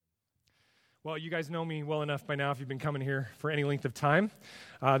Well, you guys know me well enough by now if you've been coming here for any length of time,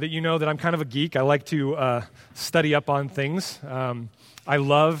 that you know that I'm kind of a geek. I like to study up on things. I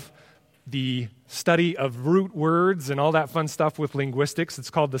love the study of root words and all that fun stuff with linguistics. It's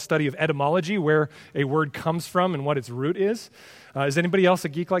called the study of etymology, where a word comes from and what its root is. Is anybody else a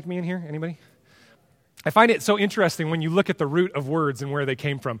geek like me in here? Anybody? I find it so interesting when you look at the root of words and where they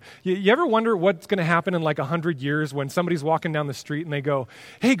came from. You ever wonder what's going to happen in like 100 years when somebody's walking down the street and they go,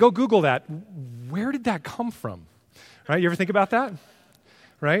 hey, go Google that. Where did that come from? Right? You ever think about that?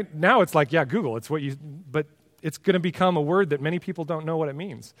 Right? Now it's like, yeah, Google. It's what you, but it's going to become a word that many people don't know what it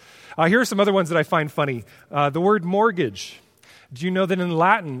means. Here are some other ones that I find funny. The word mortgage. Do you know that in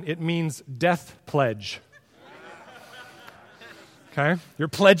Latin it means death pledge? Okay? You're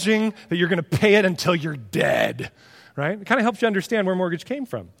pledging that you're going to pay it until you're dead, right? It kind of helps you understand where mortgage came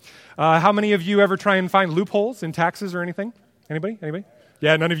from. How many of you ever try and find loopholes in taxes or anything? Anybody?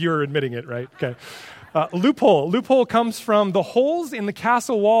 Yeah, none of you are admitting it, right? Okay. Loophole. Loophole comes from the holes in the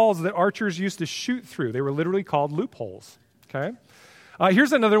castle walls that archers used to shoot through. They were literally called loopholes, okay?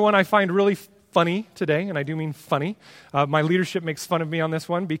 Here's another one I find really funny today, and I do mean funny. My leadership makes fun of me on this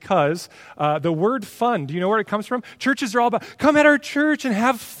one because the word fun, do you know where it comes from? Churches are all about, come at our church and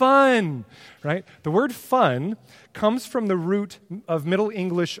have fun, right? The word fun comes from the root of Middle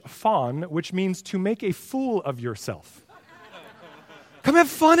English fon, which means to make a fool of yourself. Come have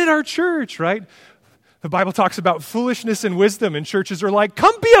fun at our church, right? The Bible talks about foolishness and wisdom, and churches are like,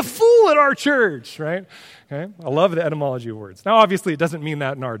 come be a fool at our church, right? Okay? I love the etymology of words. Now, obviously, it doesn't mean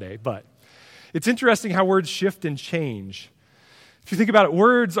that in our day, but it's interesting how words shift and change. If you think about it,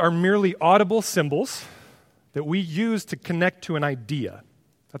 words are merely audible symbols that we use to connect to an idea.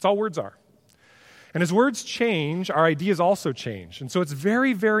 That's all words are. And as words change, our ideas also change. And so it's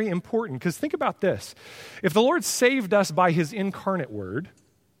very, very important, because think about this. If the Lord saved us by his incarnate word,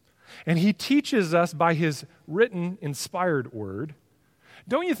 and he teaches us by his written, inspired word,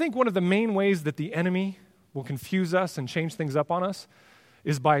 don't you think one of the main ways that the enemy will confuse us and change things up on us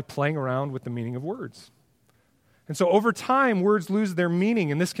is by playing around with the meaning of words? And so over time, words lose their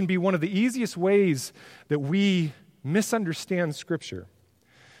meaning, and this can be one of the easiest ways that we misunderstand Scripture.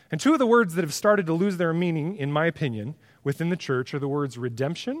 And two of the words that have started to lose their meaning, in my opinion, within the church are the words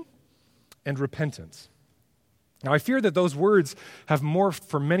redemption and repentance. Now, I fear that those words have morphed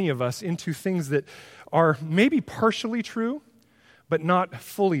for many of us into things that are maybe partially true, but not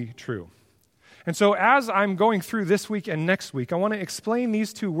fully true. And so as I'm going through this week and next week, I want to explain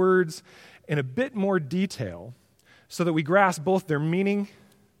these two words in a bit more detail so that we grasp both their meaning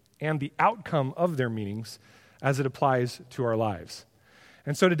and the outcome of their meanings as it applies to our lives.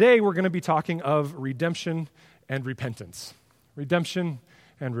 And so today we're going to be talking of redemption and repentance. Redemption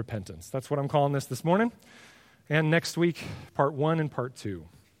and repentance. That's what I'm calling this morning. And next week, part 1 and part 2.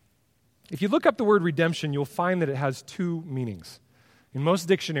 If you look up the word redemption, you'll find that it has two meanings. In most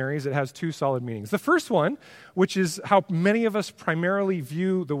dictionaries, it has two solid meanings. The first one, which is how many of us primarily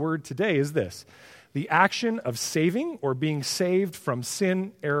view the word today, is this: the action of saving or being saved from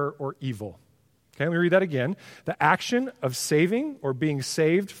sin, error, or evil. Okay, let me read that again. The action of saving or being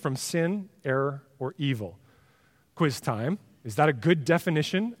saved from sin, error, or evil. Quiz time. Is that a good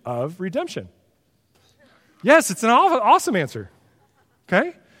definition of redemption? Yes, it's an awesome answer.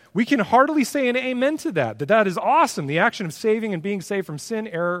 Okay? We can heartily say an amen to that is awesome, the action of saving and being saved from sin,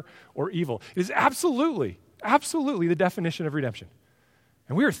 error, or evil. It is absolutely the definition of redemption.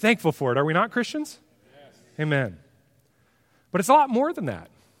 And we are thankful for it, are we not, Christians? Yes. Amen. But it's a lot more than that.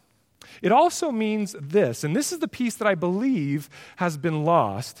 It also means this, and this is the piece that I believe has been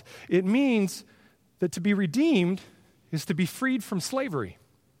lost. It means that to be redeemed is to be freed from slavery.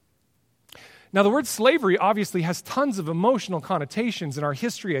 Now, the word slavery obviously has tons of emotional connotations in our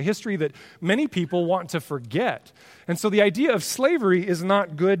history, a history that many people want to forget. And so the idea of slavery is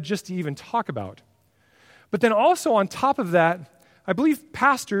not good just to even talk about. But then also on top of that, I believe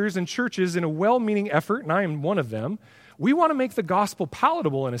pastors and churches, in a well-meaning effort, and I am one of them, we want to make the gospel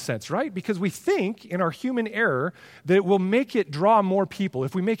palatable in a sense, right? Because we think in our human error that it will make it draw more people.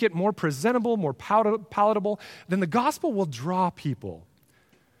 If we make it more presentable, more palatable, then the gospel will draw people.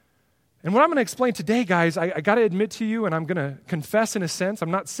 And what I'm going to explain today, guys, I got to admit to you, and I'm going to confess in a sense, I'm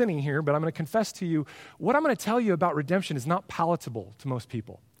not sinning here, but I'm going to confess to you, what I'm going to tell you about redemption is not palatable to most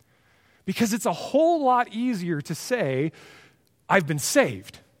people. Because it's a whole lot easier to say, I've been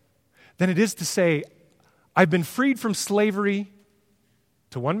saved, than it is to say, I've been freed from slavery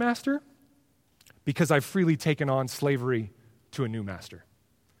to one master because I've freely taken on slavery to a new master.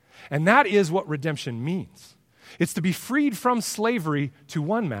 And that is what redemption means. It's to be freed from slavery to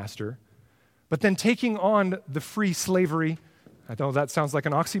one master, but then taking on the free slavery I know that sounds like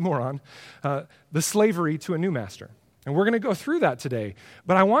an oxymoron, the slavery to a new master. And we're going to go through that today.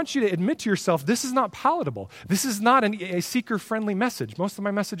 But I want you to admit to yourself, this is not palatable. This is not a seeker-friendly message. Most of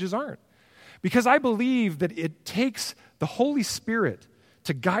my messages aren't. Because I believe that it takes the Holy Spirit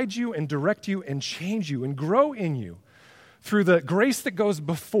to guide you and direct you and change you and grow in you through the grace that goes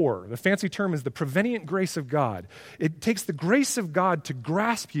before. The fancy term is the prevenient grace of God. It takes the grace of God to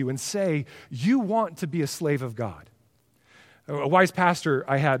grasp you and say, you want to be a slave of God. A wise pastor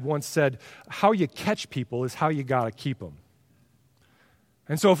I had once said, how you catch people is how you got to keep them.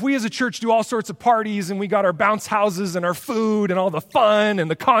 And so if we as a church do all sorts of parties and we got our bounce houses and our food and all the fun and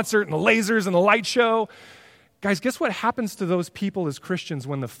the concert and the lasers and the light show, guys, guess what happens to those people as Christians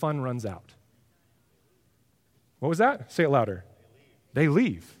when the fun runs out? What was that? Say it louder. They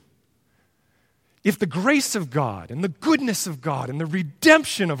leave. If the grace of God and the goodness of God and the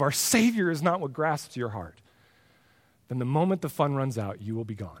redemption of our Savior is not what grasps your heart, then the moment the fun runs out, you will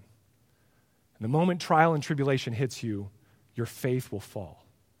be gone. And the moment trial and tribulation hits you, your faith will fall.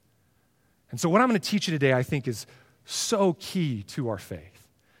 And so what I'm going to teach you today, I think, is so key to our faith.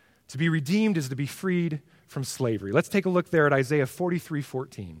 To be redeemed is to be freed from slavery. Let's take a look there at Isaiah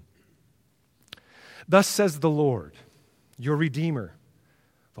 43:14. Thus says the Lord, your Redeemer,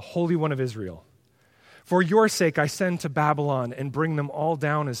 the Holy One of Israel. For your sake I send to Babylon and bring them all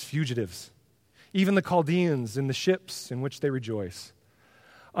down as fugitives, even the Chaldeans in the ships in which they rejoice.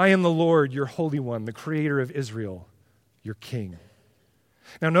 I am the Lord, your Holy One, the Creator of Israel, your King.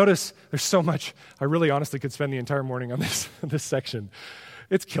 Now notice, there's so much, I really honestly could spend the entire morning on this section.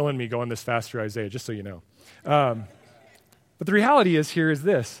 It's killing me going this fast through Isaiah, just so you know. But the reality is here is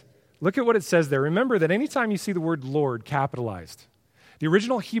this. Look at what it says there. Remember that anytime you see the word Lord capitalized, the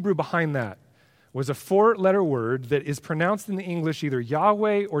original Hebrew behind that was a 4-letter word that is pronounced in the English either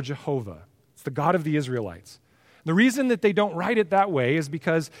Yahweh or Jehovah. It's the God of the Israelites. The reason that they don't write it that way is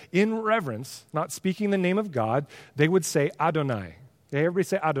because in reverence, not speaking the name of God, they would say Adonai. Everybody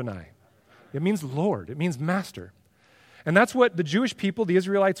say Adonai. It means Lord. It means master. And that's what the Jewish people, the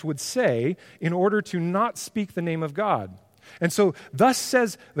Israelites, would say in order to not speak the name of God. And so, thus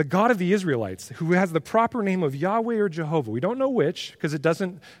says the God of the Israelites, who has the proper name of Yahweh or Jehovah. We don't know which, because it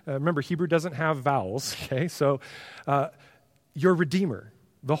doesn't, remember, Hebrew doesn't have vowels, okay? So, your Redeemer,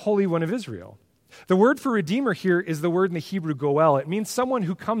 the Holy One of Israel. The word for Redeemer here is the word in the Hebrew goel. It means someone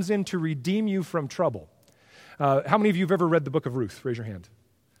who comes in to redeem you from trouble. How many of you have ever read the book of Ruth? Raise your hand.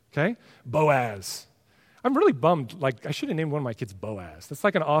 Okay? Boaz. I'm really bummed. Like, I should have named one of my kids Boaz. That's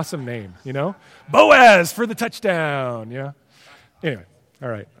like an awesome name, you know? Boaz for the touchdown, yeah? Anyway, all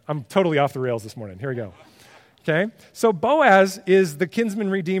right. I'm totally off the rails this morning. Here we go. Okay? So Boaz is the kinsman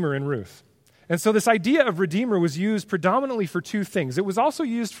redeemer in Ruth. And so this idea of redeemer was used predominantly for 2 things. It was also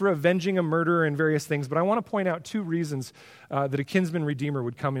used for avenging a murder and various things, but I want to point out 2 reasons that a kinsman redeemer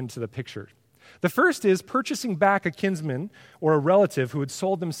would come into the picture. The first is purchasing back a kinsman or a relative who had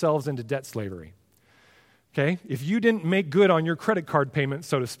sold themselves into debt slavery. Okay, if you didn't make good on your credit card payment,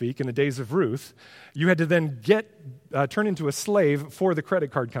 so to speak, in the days of Ruth, you had to then turn into a slave for the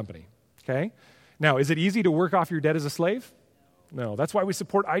credit card company. Okay, now is it easy to work off your debt as a slave? No, that's why we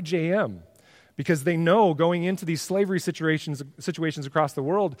support IJM, because they know going into these slavery situations across the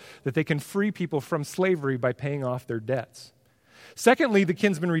world that they can free people from slavery by paying off their debts. Secondly, the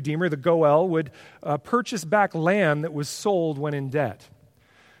kinsman redeemer, the goel, would purchase back land that was sold when in debt.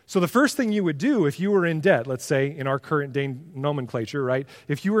 So the first thing you would do if you were in debt, let's say in our current day nomenclature, right?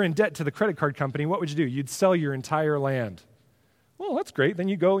 If you were in debt to the credit card company, what would you do? You'd sell your entire land. Well, that's great. Then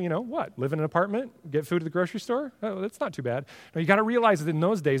you go, live in an apartment, get food at the grocery store? Oh, that's not too bad. Now, you got to realize that in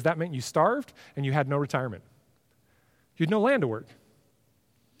those days, that meant you starved and you had no retirement. You had no land to work.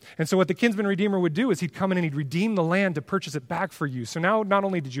 And so what the kinsman redeemer would do is he'd come in and he'd redeem the land to purchase it back for you. So now not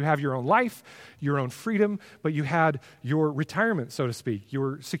only did you have your own life, your own freedom, but you had your retirement, so to speak,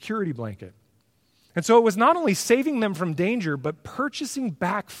 your security blanket. And so it was not only saving them from danger, but purchasing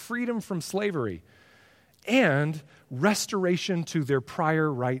back freedom from slavery and restoration to their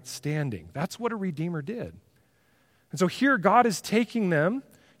prior right standing. That's what a redeemer did. And so here God is taking them.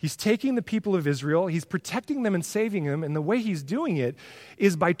 He's taking the people of Israel, he's protecting them and saving them, and the way he's doing it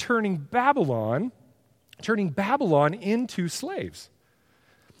is by turning Babylon into slaves.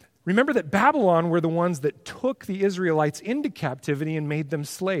 Remember that Babylon were the ones that took the Israelites into captivity and made them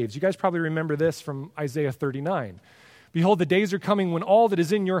slaves. You guys probably remember this from Isaiah 39. Behold, the days are coming when all that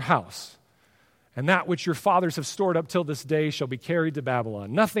is in your house and that which your fathers have stored up till this day shall be carried to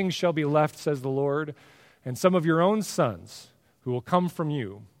Babylon. Nothing shall be left, says the Lord, and some of your own sons who will come from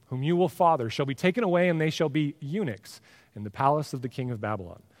you, whom you will father, shall be taken away, and they shall be eunuchs in the palace of the king of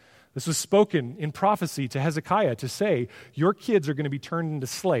Babylon. This was spoken in prophecy to Hezekiah to say, your kids are going to be turned into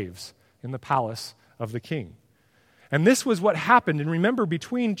slaves in the palace of the king. And this was what happened. And remember,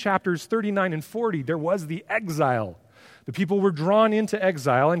 between chapters 39 and 40, there was the exile. The people were drawn into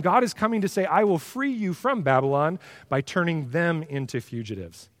exile, and God is coming to say, I will free you from Babylon by turning them into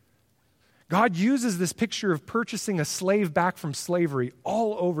fugitives. God uses this picture of purchasing a slave back from slavery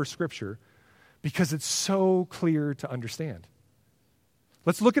all over Scripture because it's so clear to understand.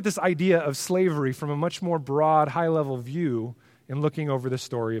 Let's look at this idea of slavery from a much more broad, high-level view in looking over the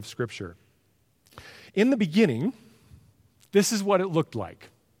story of Scripture. In the beginning, this is what it looked like.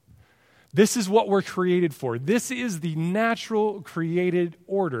 This is what we're created for. This is the natural created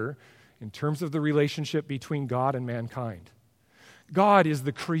order in terms of the relationship between God and mankind. God is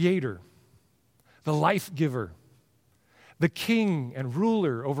the creator, the life giver, the king and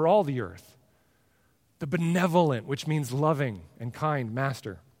ruler over all the earth, the benevolent, which means loving and kind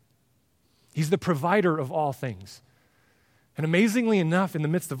master. He's the provider of all things. And amazingly enough, in the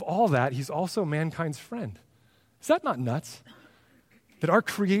midst of all that, he's also mankind's friend. Is that not nuts? That our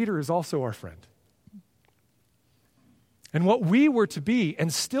Creator is also our friend. And what we were to be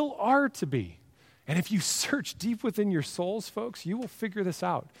and still are to be, and if you search deep within your souls, folks, you will figure this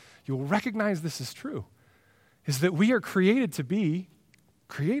out. You will recognize this is true, is that we are created to be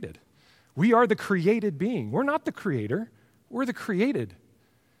created. We are the created being. We're not the creator. We're the created.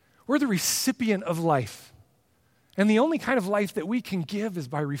 We're the recipient of life. And the only kind of life that we can give is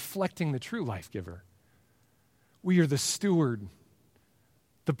by reflecting the true life giver. We are the steward,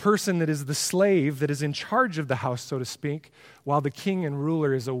 the person that is the slave that is in charge of the house, so to speak, while the king and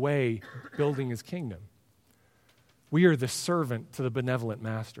ruler is away building his kingdom. We are the servant to the benevolent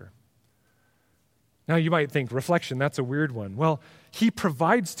master. Now you might think, reflection, that's a weird one. Well, he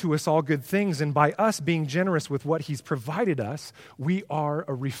provides to us all good things, and by us being generous with what he's provided us, we are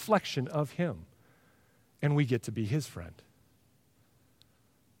a reflection of him, and we get to be his friend.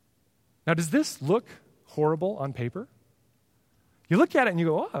 Now, does this look horrible on paper? You look at it and you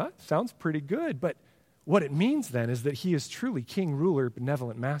go, oh, that sounds pretty good. But what it means then is that he is truly king, ruler,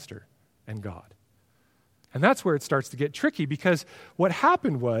 benevolent master, and God. And that's where it starts to get tricky, because what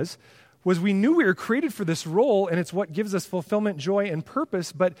happened was we knew we were created for this role, and it's what gives us fulfillment, joy, and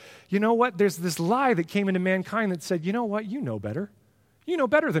purpose. But you know what? There's this lie that came into mankind that said, you know what? You know better. You know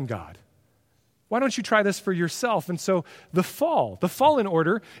better than God. Why don't you try this for yourself? And so the fallen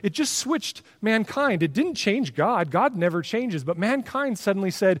order, it just switched mankind. It didn't change God. God never changes. But mankind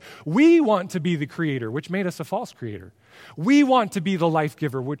suddenly said, we want to be the creator, which made us a false creator. We want to be the life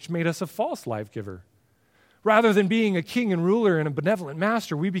giver, which made us a false life giver. Rather than being a king and ruler and a benevolent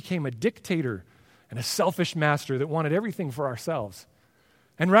master, we became a dictator and a selfish master that wanted everything for ourselves.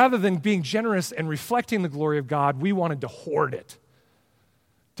 And rather than being generous and reflecting the glory of God, we wanted to hoard it.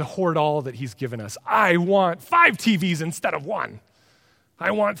 To hoard all that he's given us. I want 5 TVs instead of 1.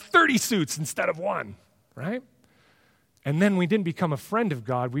 I want 30 suits instead of 1, right? And then we didn't become a friend of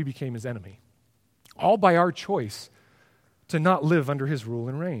God, we became his enemy. All by our choice to not live under his rule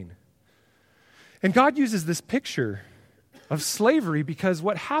and reign. And God uses this picture of slavery because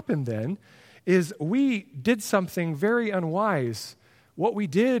what happened then is we did something very unwise. What we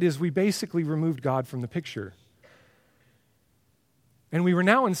did is we basically removed God from the picture. And we were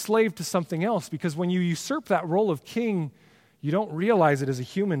now enslaved to something else, because when you usurp that role of king, you don't realize it as a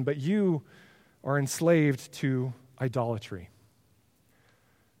human, but you are enslaved to idolatry.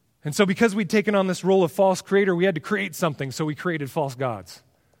 And so because we'd taken on this role of false creator, we had to create something, so we created false gods.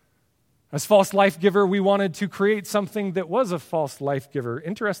 As false life giver, we wanted to create something that was a false life giver.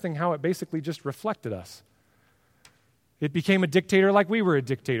 Interesting how it basically just reflected us. It became a dictator like we were a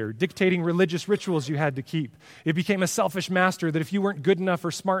dictator, dictating religious rituals you had to keep. It became a selfish master that if you weren't good enough or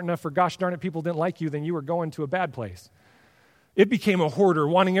smart enough or gosh darn it, people didn't like you, then you were going to a bad place. It became a hoarder,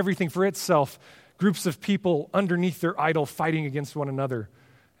 wanting everything for itself, groups of people underneath their idol fighting against one another,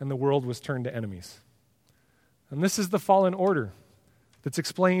 and the world was turned to enemies. And this is the fallen order that's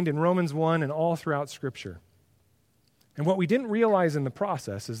explained in Romans 1 and all throughout Scripture. And what we didn't realize in the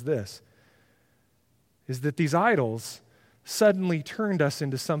process is this, is that these idols suddenly turned us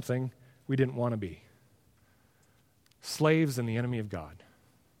into something we didn't want to be. Slaves and the enemy of God.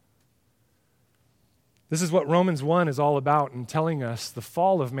 This is what Romans 1 is all about in telling us the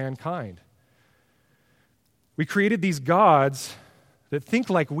fall of mankind. We created these gods that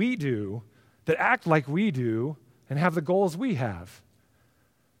think like we do, that act like we do, and have the goals we have.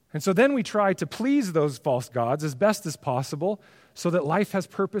 And so then we try to please those false gods as best as possible so that life has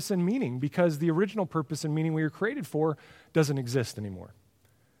purpose and meaning, because the original purpose and meaning we were created for doesn't exist anymore.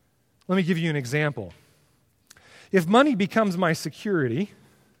 Let me give you an example. If money becomes my security,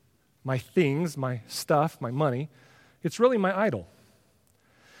 my things, my stuff, my money, it's really my idol.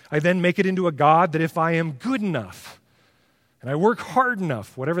 I then make it into a god that if I am good enough and I work hard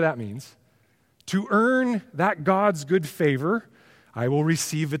enough, whatever that means, to earn that God's good favor, I will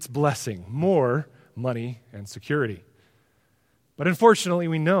receive its blessing, more money and security. But unfortunately,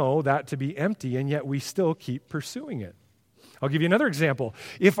 we know that to be empty, and yet we still keep pursuing it. I'll give you another example.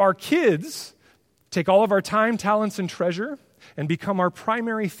 If our kids take all of our time, talents, and treasure and become our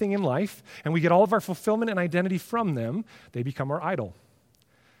primary thing in life, and we get all of our fulfillment and identity from them, they become our idol.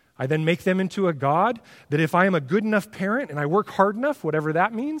 I then make them into a god that if I am a good enough parent and I work hard enough, whatever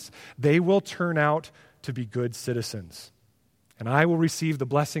that means, they will turn out to be good citizens. And I will receive the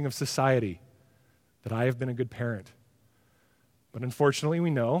blessing of society that I have been a good parent. But unfortunately, we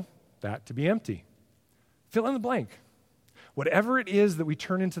know that to be empty. Fill in the blank. Whatever it is that we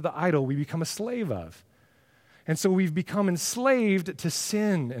turn into the idol, we become a slave of. And so we've become enslaved to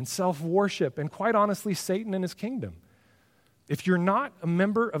sin and self-worship and, quite honestly, Satan and his kingdom. If you're not a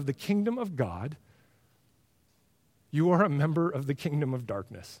member of the kingdom of God, you are a member of the kingdom of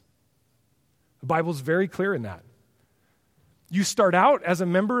darkness. The Bible's very clear in that. You start out as a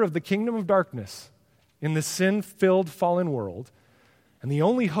member of the kingdom of darkness in the sin-filled, fallen world, and the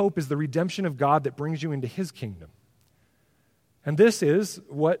only hope is the redemption of God that brings you into his kingdom. And this is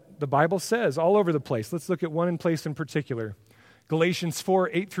what the Bible says all over the place. Let's look at one place in particular. Galatians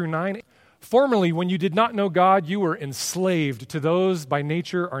 4:8-9. Formerly, when you did not know God, you were enslaved to those by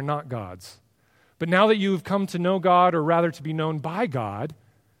nature are not God's. But now that you have come to know God, or rather to be known by God,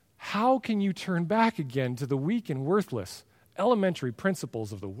 how can you turn back again to the weak and worthless, elementary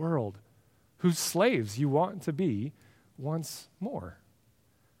principles of the world, whose slaves you want to be once more?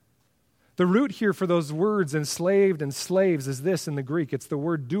 The root here for those words, enslaved and slaves, is this in the Greek. It's the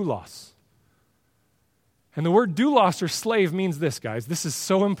word doulos. And the word doulos, or slave, means this, guys. This is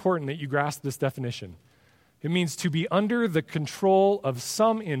so important that you grasp this definition. It means to be under the control of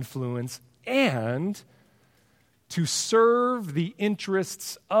some influence and to serve the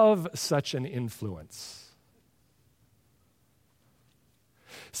interests of such an influence.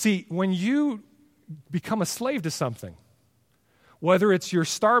 See, when you become a slave to something, whether it's your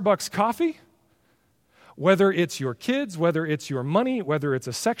Starbucks coffee, whether it's your kids, whether it's your money, whether it's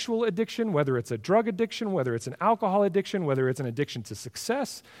a sexual addiction, whether it's a drug addiction, whether it's an alcohol addiction, whether it's an addiction to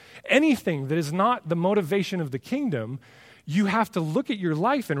success, anything that is not the motivation of the kingdom, you have to look at your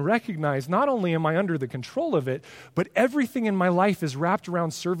life and recognize not only am I under the control of it, but everything in my life is wrapped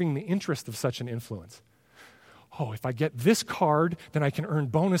around serving the interest of such an influence. Oh, if I get this card, then I can earn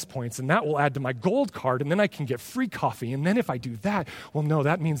bonus points, and that will add to my gold card, and then I can get free coffee. And then if I do that, well, no,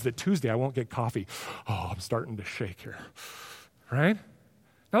 that means that Tuesday I won't get coffee. Oh, I'm starting to shake here, right?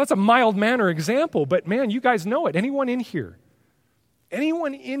 Now, that's a mild-manner example, but man, you guys know it. Anyone in here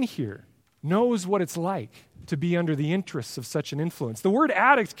knows what it's like to be under the interests of such an influence. The word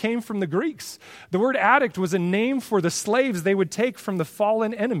addict came from the Greeks. The word addict was a name for the slaves they would take from the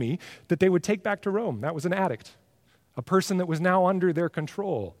fallen enemy that they would take back to Rome. That was an addict. A person that was now under their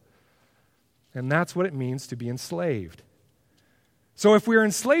control. And that's what it means to be enslaved. So if we're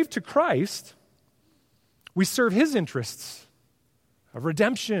enslaved to Christ, we serve his interests of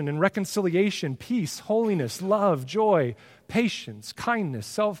redemption and reconciliation, peace, holiness, love, joy, patience, kindness,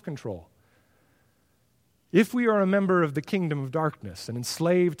 self-control. If we are a member of the kingdom of darkness and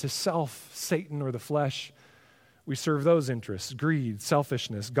enslaved to self, Satan, or the flesh, we serve those interests: greed,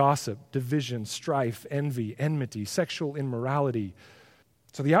 selfishness, gossip, division, strife, envy, enmity, sexual immorality.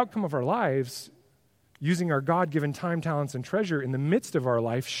 So the outcome of our lives, using our God-given time, talents, and treasure in the midst of our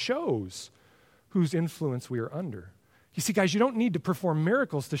life, shows whose influence we are under. You see, guys, you don't need to perform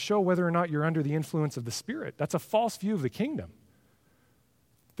miracles to show whether or not you're under the influence of the Spirit. That's a false view of the kingdom.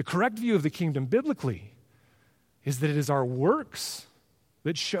 The correct view of the kingdom biblically is that it is our works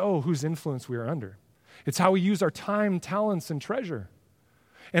that show whose influence we are under. It's how we use our time, talents, and treasure.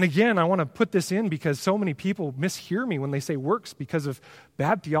 And again, I want to put this in because so many people mishear me when they say works because of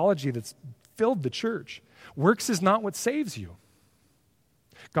bad theology that's filled the church. Works is not what saves you.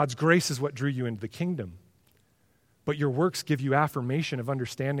 God's grace is what drew you into the kingdom. But your works give you affirmation of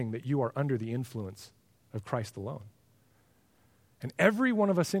understanding that you are under the influence of Christ alone. And every one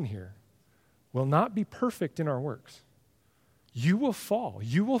of us in here will not be perfect in our works. You will fall,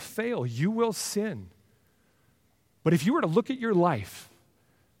 you will fail, you will sin. But if you were to look at your life,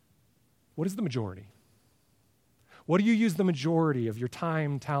 what is the majority? What do you use the majority of your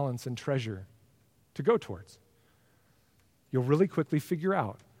time, talents, and treasure to go towards? You'll really quickly figure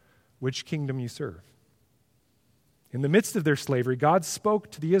out which kingdom you serve. In the midst of their slavery, God spoke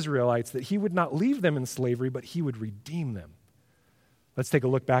to the Israelites that he would not leave them in slavery, but he would redeem them. Let's take a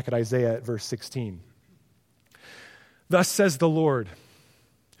look back at Isaiah at verse 16. Thus says the Lord,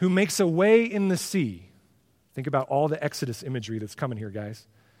 who makes a way in the sea. Think about all the Exodus imagery that's coming here, guys.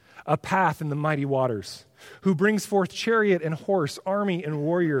 A path in the mighty waters, who brings forth chariot and horse, army and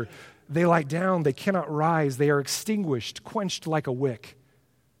warrior. They lie down, they cannot rise, they are extinguished, quenched like a wick.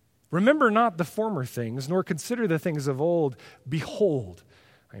 Remember not the former things, nor consider the things of old. Behold,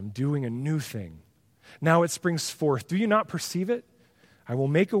 I am doing a new thing. Now it springs forth. Do you not perceive it? I will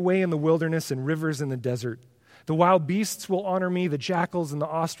make a way in the wilderness and rivers in the desert. The wild beasts will honor me, the jackals and the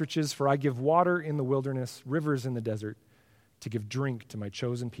ostriches, for I give water in the wilderness, rivers in the desert, to give drink to my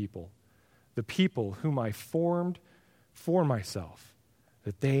chosen people, the people whom I formed for myself,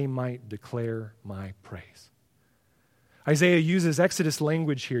 that they might declare my praise. Isaiah uses Exodus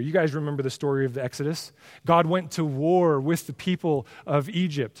language here. You guys remember the story of the Exodus? God went to war with the people of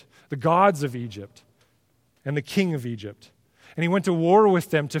Egypt, the gods of Egypt, and the king of Egypt. And he went to war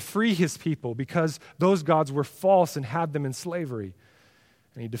with them to free his people because those gods were false and had them in slavery.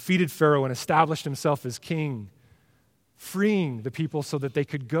 And he defeated Pharaoh and established himself as king, freeing the people so that they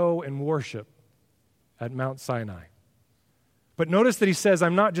could go and worship at Mount Sinai. But notice that he says,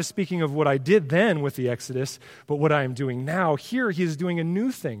 I'm not just speaking of what I did then with the Exodus, but what I am doing now. Here he is doing a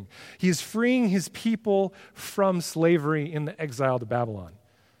new thing. He is freeing his people from slavery in the exile to Babylon.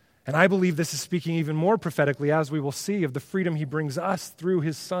 And I believe this is speaking even more prophetically, as we will see, of the freedom he brings us through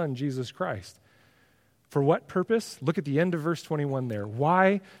his Son, Jesus Christ. For what purpose? Look at the end of verse 21 there.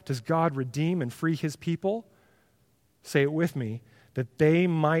 Why does God redeem and free his people? Say it with me, that they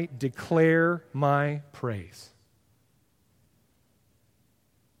might declare my praise.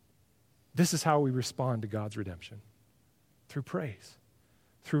 This is how we respond to God's redemption, through praise,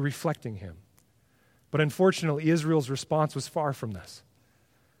 through reflecting him. But unfortunately, Israel's response was far from this.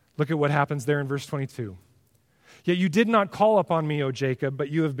 Look at what happens there in verse 22. Yet you did not call upon me, O Jacob, but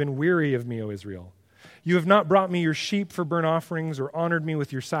you have been weary of me, O Israel. You have not brought me your sheep for burnt offerings or honored me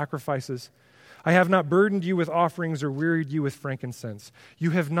with your sacrifices. I have not burdened you with offerings or wearied you with frankincense.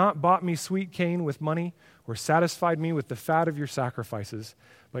 You have not bought me sweet cane with money or satisfied me with the fat of your sacrifices,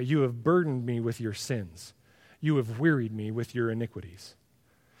 but you have burdened me with your sins. You have wearied me with your iniquities.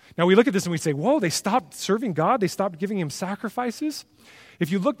 Now we look at this and we say, whoa, they stopped serving God? They stopped giving him sacrifices? If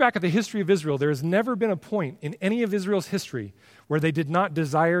you look back at the history of Israel, there has never been a point in any of Israel's history where they did not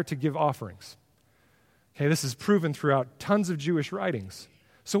desire to give offerings. Okay, this is proven throughout tons of Jewish writings.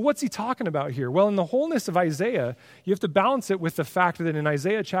 So what's he talking about here? Well, in the wholeness of Isaiah, you have to balance it with the fact that in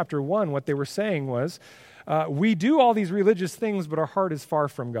Isaiah chapter 1, what they were saying was, we do all these religious things, but our heart is far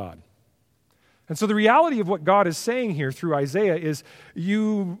from God. And so the reality of what God is saying here through Isaiah is,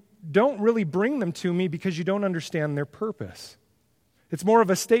 you don't really bring them to me because you don't understand their purpose. It's more of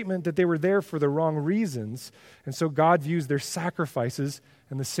a statement that they were there for the wrong reasons, and so God views their sacrifices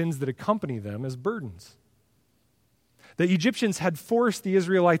and the sins that accompany them as burdens. The Egyptians had forced the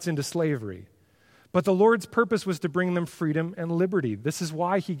Israelites into slavery, but the Lord's purpose was to bring them freedom and liberty. This is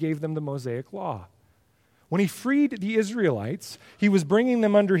why he gave them the Mosaic Law. When he freed the Israelites, he was bringing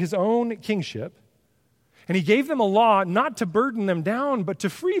them under his own kingship, and he gave them a law not to burden them down, but to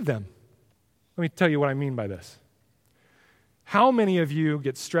free them. Let me tell you what I mean by this. How many of you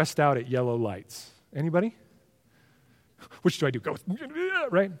get stressed out at yellow lights? Anybody? Which do I do? Go,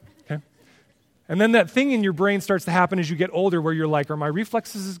 right? Okay. And then that thing in your brain starts to happen as you get older where you're like, are my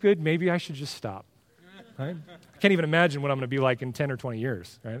reflexes as good? Maybe I should just stop. Right? I can't even imagine what I'm going to be like in 10 or 20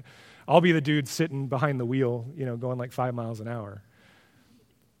 years. Right? I'll be the dude sitting behind the wheel, going like 5 miles an hour.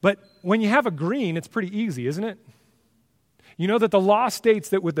 But when you have a green, it's pretty easy, isn't it? You know that the law states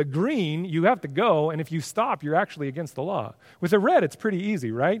that with a green, you have to go, and if you stop, you're actually against the law. With a red, it's pretty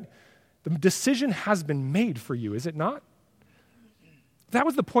easy, right? The decision has been made for you, is it not? That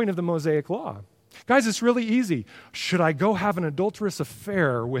was the point of the Mosaic Law. Guys, it's really easy. Should I go have an adulterous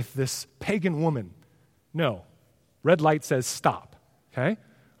affair with this pagan woman? No. Red light says stop, okay?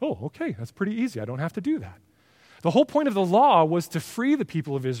 Oh, okay, that's pretty easy. I don't have to do that. The whole point of the law was to free the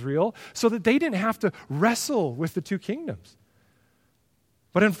people of Israel so that they didn't have to wrestle with the two kingdoms.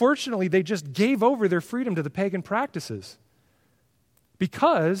 But unfortunately, they just gave over their freedom to the pagan practices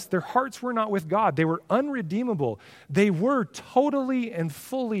because their hearts were not with God. They were unredeemable. They were totally and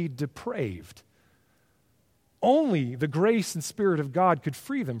fully depraved. Only the grace and Spirit of God could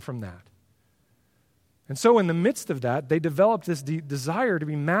free them from that. And so in the midst of that, they developed this desire to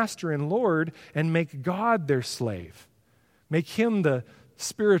be master and Lord and make God their slave. Make him the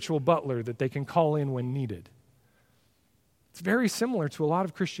spiritual butler that they can call in when needed. It's very similar to a lot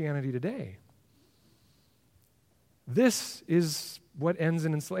of Christianity today. This is what ends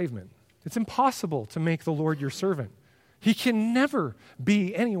in enslavement. It's impossible to make the Lord your servant. He can never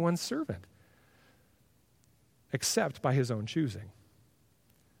be anyone's servant except by his own choosing.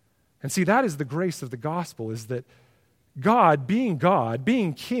 And see, that is the grace of the gospel, is that God,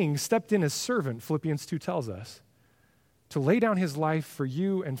 being king, stepped in as servant, Philippians 2 tells us, to lay down his life for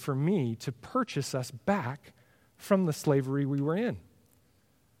you and for me to purchase us back from the slavery we were in.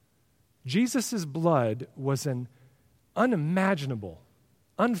 Jesus' blood was an unimaginable,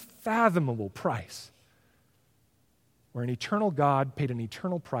 unfathomable price, where an eternal God paid an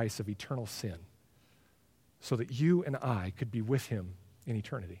eternal price of eternal sin so that you and I could be with him in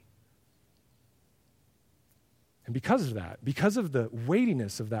eternity. And because of that, because of the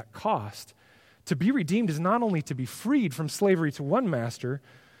weightiness of that cost, to be redeemed is not only to be freed from slavery to one master,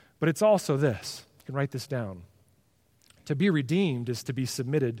 but it's also this. You can write this down. To be redeemed is to be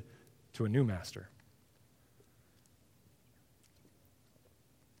submitted to a new master.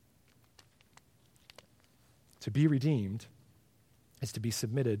 To be redeemed is to be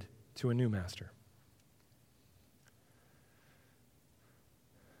submitted to a new master.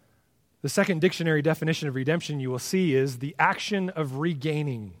 The second dictionary definition of redemption you will see is the action of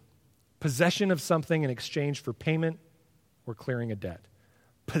regaining possession of something in exchange for payment or clearing a debt.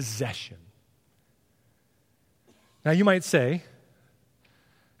 Possession. Now you might say,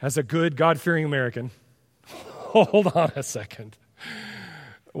 as a good, God-fearing American, hold on a second.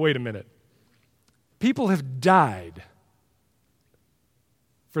 Wait a minute. People have died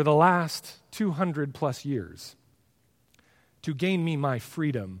for the last 200 plus years to gain me my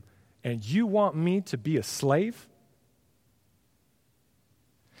freedom, and you want me to be a slave?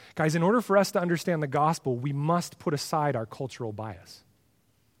 Guys, in order for us to understand the gospel, we must put aside our cultural bias.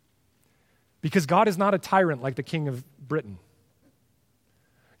 Because God is not a tyrant like the king of Britain.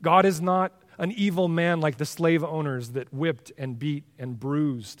 God is not an evil man like the slave owners that whipped and beat and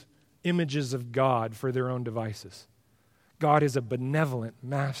bruised images of God for their own devices. God is a benevolent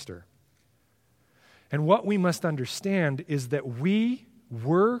master. And what we must understand is that we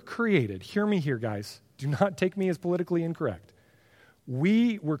were created. Hear me here, guys. Do not take me as politically incorrect.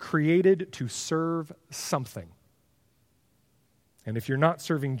 We were created to serve something. And if you're not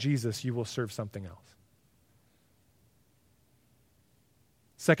serving Jesus, you will serve something else.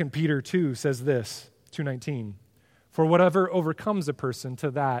 2 Peter 2 says this, 2:19, for whatever overcomes a person, to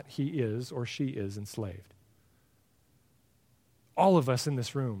that he is or she is enslaved. All of us in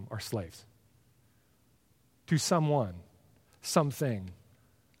this room are slaves to someone, something,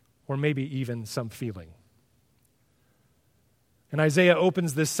 or maybe even some feeling. And Isaiah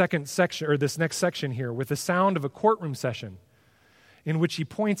opens this next section here with the sound of a courtroom session in which he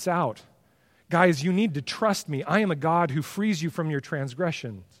points out, guys, you need to trust me. I am a God who frees you from your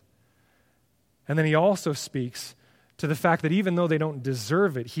transgressions. And then he also speaks to the fact that even though they don't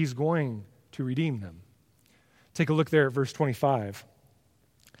deserve it, he's going to redeem them. Take a look there at verse 25.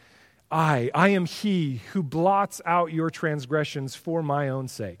 I am he who blots out your transgressions for my own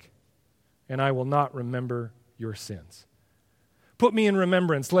sake, and I will not remember your sins. Put me in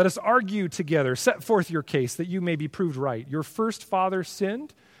remembrance. Let us argue together. Set forth your case that you may be proved right. Your first father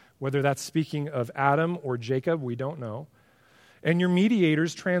sinned, whether that's speaking of Adam or Jacob, we don't know. And your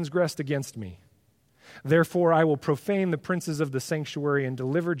mediators transgressed against me. Therefore, I will profane the princes of the sanctuary and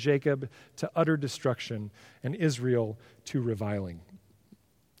deliver Jacob to utter destruction and Israel to reviling.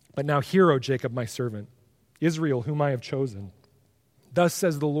 But now hear, O Jacob, my servant, Israel, whom I have chosen. Thus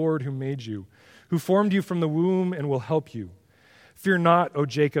says the Lord who made you, who formed you from the womb and will help you. Fear not, O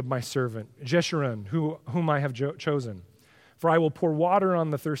Jacob, my servant, Jeshurun, whom I have chosen. For I will pour water on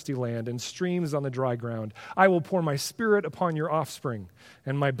the thirsty land and streams on the dry ground. I will pour my spirit upon your offspring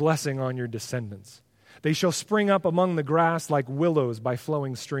and my blessing on your descendants. They shall spring up among the grass like willows by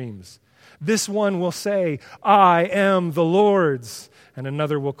flowing streams. This one will say, I am the Lord's. And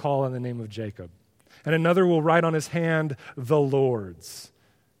another will call on the name of Jacob. And another will write on his hand, the Lord's,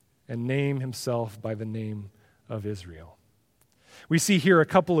 and name himself by the name of Israel. We see here a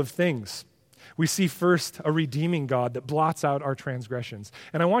couple of things. We see first a redeeming God that blots out our transgressions.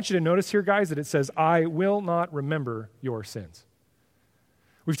 And I want you to notice here, guys, that it says, I will not remember your sins.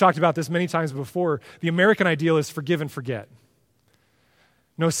 We've talked about this many times before. The American ideal is forgive and forget.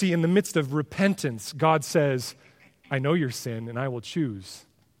 No, see, in the midst of repentance, God says, I know your sin, and I will choose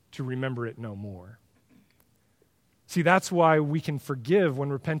to remember it no more. See, that's why we can forgive when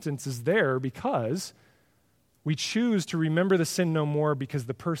repentance is there, because we choose to remember the sin no more because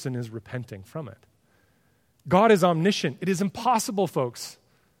the person is repenting from it. God is omniscient. It is impossible, folks,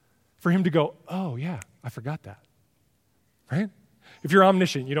 for him to go, oh, yeah, I forgot that. Right? If you're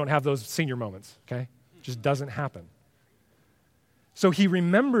omniscient, you don't have those senior moments, okay? It just doesn't happen. So he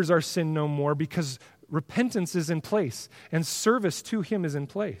remembers our sin no more because repentance is in place and service to him is in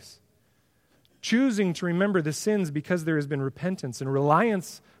place. Choosing to remember the sins because there has been repentance and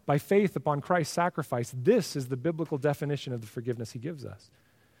reliance by faith upon Christ's sacrifice, this is the biblical definition of the forgiveness he gives us.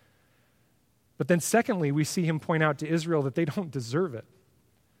 But then secondly, we see him point out to Israel that they don't deserve it.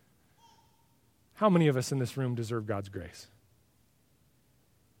 How many of us in this room deserve God's grace?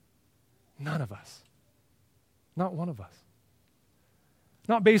 None of us. Not one of us.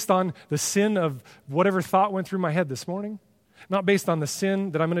 Not based on the sin of whatever thought went through my head this morning. Not based on the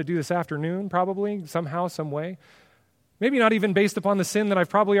sin that I'm going to do this afternoon, probably, somehow, some way. Maybe not even based upon the sin that I've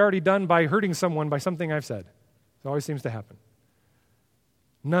probably already done by hurting someone by something I've said. It always seems to happen.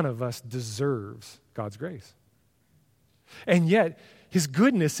 None of us deserves God's grace. And yet, his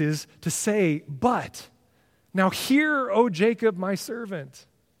goodness is to say, but, now hear, O Jacob, my servant.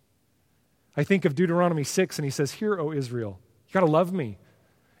 I think of Deuteronomy 6, and he says, hear, O Israel. You got to love me.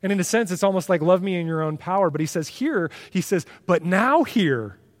 And in a sense, it's almost like love me in your own power. But he says, here, he says, but now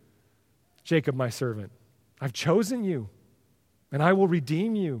hear, Jacob, my servant. I've chosen you, and I will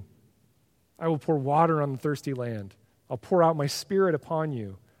redeem you. I will pour water on the thirsty land. I'll pour out my spirit upon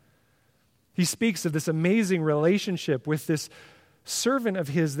you. He speaks of this amazing relationship with this servant of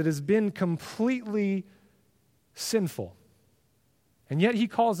his that has been completely sinful. And yet he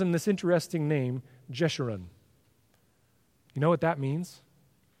calls him this interesting name, Jeshurun. You know what that means?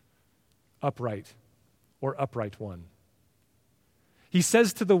 Upright, or upright one. He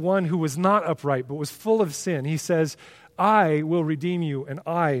says to the one who was not upright but was full of sin, he says, I will redeem you and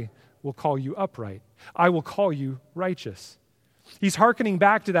I will call you upright. I will call you righteous. He's hearkening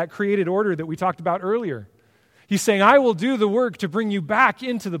back to that created order that we talked about earlier. He's saying, I will do the work to bring you back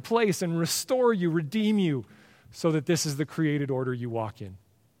into the place and restore you, redeem you, so that this is the created order you walk in.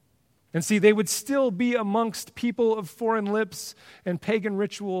 And see, they would still be amongst people of foreign lips and pagan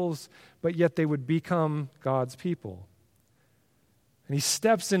rituals, but yet they would become God's people. And he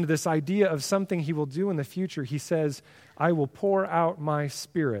steps into this idea of something he will do in the future. He says, I will pour out my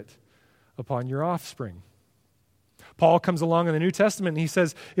spirit upon your offspring. Paul comes along in the New Testament and he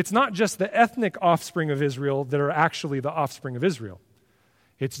says, it's not just the ethnic offspring of Israel that are actually the offspring of Israel.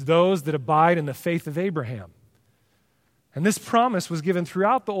 It's those that abide in the faith of Abraham. And this promise was given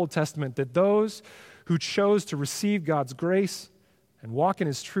throughout the Old Testament that those who chose to receive God's grace and walk in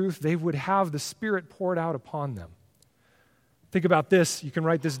his truth, they would have the Spirit poured out upon them. Think about this. You can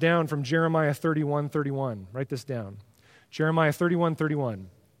write this down from Jeremiah 31:31. Write this down. Jeremiah 31:31.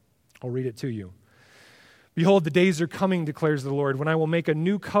 I'll read it to you. Behold, the days are coming, declares the Lord, when I will make a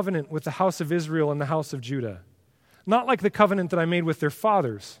new covenant with the house of Israel and the house of Judah. Not like the covenant that I made with their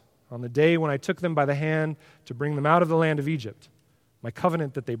fathers on the day when I took them by the hand to bring them out of the land of Egypt, my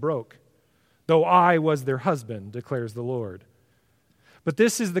covenant that they broke, though I was their husband, declares the Lord. But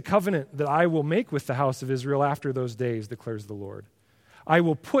this is the covenant that I will make with the house of Israel after those days, declares the Lord. I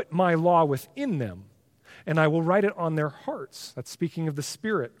will put my law within them, and I will write it on their hearts. That's speaking of the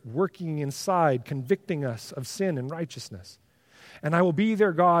Spirit working inside, convicting us of sin and righteousness. And I will be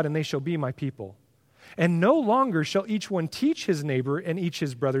their God, and they shall be my people. And no longer shall each one teach his neighbor and each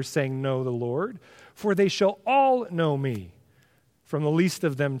his brother, saying, Know the Lord, for they shall all know me, from the least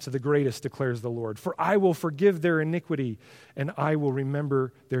of them to the greatest, declares the Lord. For I will forgive their iniquity, and I will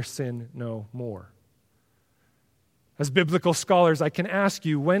remember their sin no more. As biblical scholars, I can ask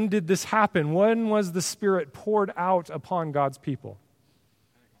you, when did this happen? When was the Spirit poured out upon God's people?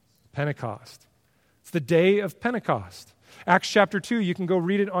 Pentecost. It's the day of Pentecost. Acts chapter 2, you can go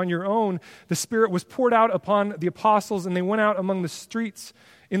read it on your own. The Spirit was poured out upon the apostles, and they went out among the streets,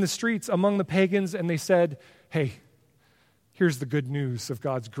 in the streets among the pagans, and they said, hey, here's the good news of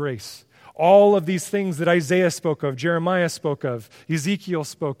God's grace. All of these things that Isaiah spoke of, Jeremiah spoke of, Ezekiel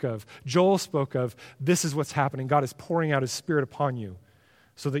spoke of, Joel spoke of, this is what's happening. God is pouring out his Spirit upon you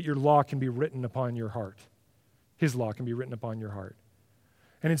so that your law can be written upon your heart. His law can be written upon your heart.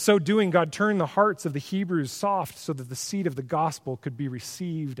 And in so doing, God turned the hearts of the Hebrews soft so that the seed of the gospel could be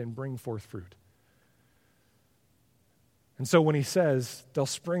received and bring forth fruit. And so when he says, they'll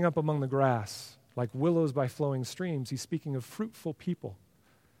spring up among the grass like willows by flowing streams, he's speaking of fruitful people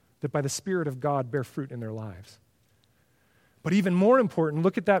that by the Spirit of God bear fruit in their lives. But even more important,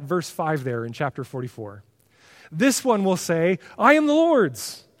 look at that verse 5 there in chapter 44. This one will say, I am the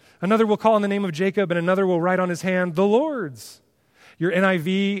Lord's. Another will call on the name of Jacob, and another will write on his hand, the Lord's. Your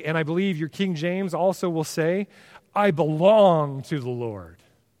NIV, and I believe your King James also will say, I belong to the Lord.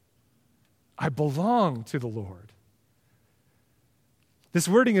 I belong to the Lord. This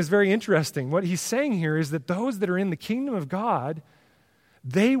wording is very interesting. What he's saying here is that those that are in the kingdom of God,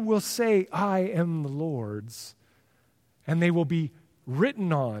 they will say, I am the Lord's, and they will be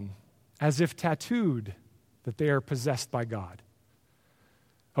written on as if tattooed, that they are possessed by God.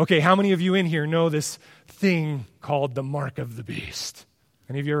 Okay, how many of you in here know this thing called the mark of the beast?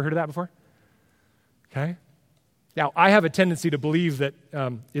 Any of you ever heard of that before? Okay. Now, I have a tendency to believe that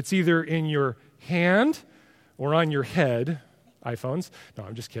it's either in your hand or on your head. iPhones. No,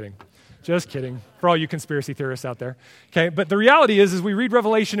 I'm just kidding. Just kidding. For all you conspiracy theorists out there. Okay, but the reality is we read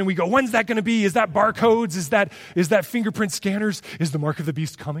Revelation and we go, when's that going to be? Is that barcodes? Is that fingerprint scanners? Is the mark of the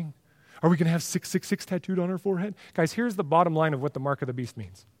beast coming? Are we going to have 666 tattooed on our forehead? Guys, here's the bottom line of what the mark of the beast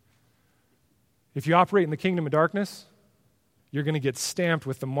means. If you operate in the kingdom of darkness, you're going to get stamped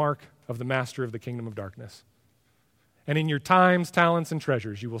with the mark of the master of the kingdom of darkness. And in your times, talents, and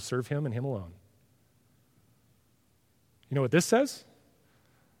treasures, you will serve him and him alone. You know what this says?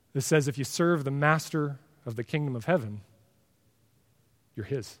 This says if you serve the master of the kingdom of heaven, you're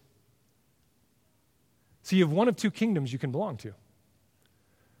his. So you have one of two kingdoms you can belong to.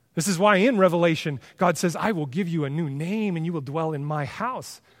 This is why in Revelation, God says, I will give you a new name and you will dwell in my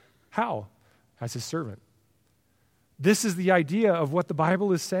house. How? As his servant. This is the idea of what the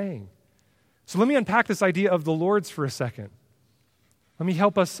Bible is saying. So let me unpack this idea of the Lord's for a second. Let me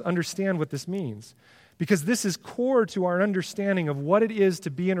help us understand what this means. Because this is core to our understanding of what it is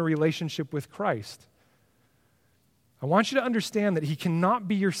to be in a relationship with Christ. I want you to understand that he cannot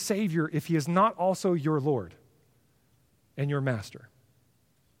be your Savior if he is not also your Lord and your Master.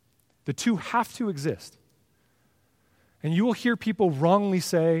 The two have to exist. And you will hear people wrongly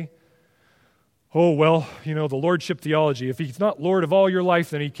say, oh, well, the lordship theology, if he's not Lord of all your life,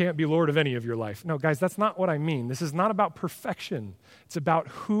 then he can't be Lord of any of your life. No, guys, that's not what I mean. This is not about perfection. It's about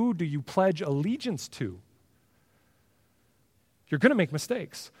who do you pledge allegiance to. You're going to make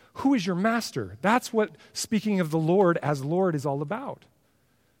mistakes. Who is your master? That's what speaking of the Lord as Lord is all about.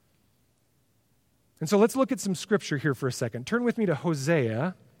 And so let's look at some scripture here for a second. Turn with me to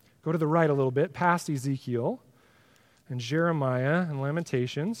Hosea. Go to the right a little bit, past Ezekiel, and Jeremiah, and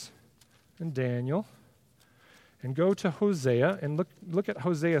Lamentations, and Daniel, and go to Hosea, and look at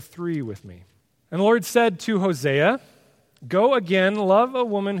Hosea 3 with me. And the Lord said to Hosea, go again, love a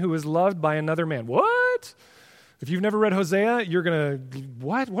woman who is loved by another man. What? If you've never read Hosea, you're going to,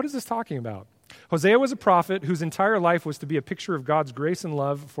 what? What is this talking about? Hosea was a prophet whose entire life was to be a picture of God's grace and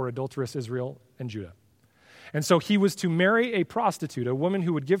love for adulterous Israel and Judah. And so he was to marry a prostitute, a woman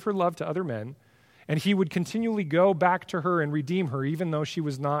who would give her love to other men, and he would continually go back to her and redeem her, even though she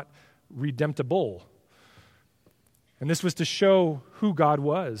was not redemptible. And this was to show who God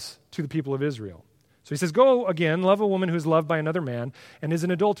was to the people of Israel. So he says, go again, love a woman who is loved by another man and is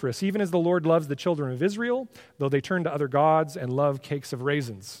an adulteress, even as the Lord loves the children of Israel, though they turn to other gods and love cakes of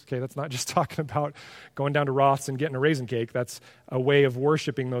raisins. Okay, that's not just talking about going down to Roth's and getting a raisin cake. That's a way of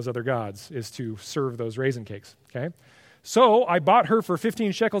worshiping those other gods, is to serve those raisin cakes. Okay, so I bought her for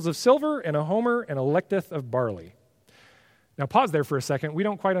 15 shekels of silver and a homer and a lectith of barley. Now pause there for a second. We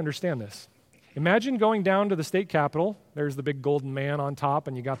don't quite understand this. Imagine going down to the state capitol. There's the big golden man on top,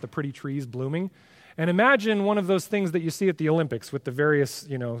 and you got the pretty trees blooming. And imagine one of those things that you see at the Olympics with the various,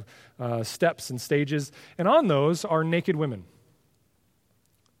 steps and stages. And on those are naked women,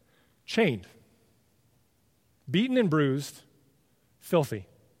 chained, beaten and bruised, filthy.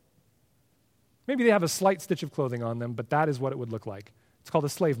 Maybe they have a slight stitch of clothing on them, but that is what it would look like. It's called a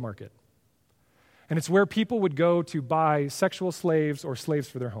slave market. And it's where people would go to buy sexual slaves or slaves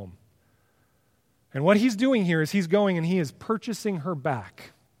for their home. And what he's doing here is he's going and he is purchasing her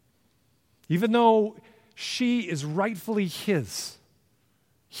back. Even though she is rightfully his,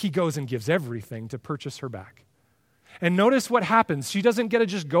 he goes and gives everything to purchase her back. And notice what happens. She doesn't get to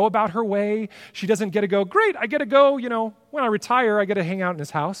just go about her way. She doesn't get to go, great, I get to go, when I retire, I get to hang out in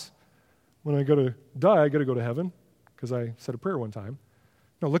his house. When I go to die, I get to go to heaven because I said a prayer one time.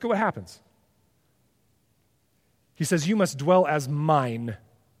 No, look at what happens. He says, you must dwell as mine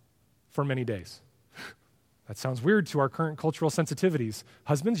for many days. That sounds weird to our current cultural sensitivities.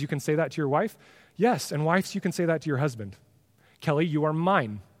 Husbands, you can say that to your wife. Yes, and wives, you can say that to your husband. Kelly, you are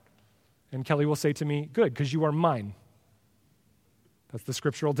mine. And Kelly will say to me, good, because you are mine. That's the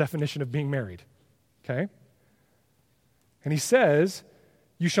scriptural definition of being married. Okay? And he says,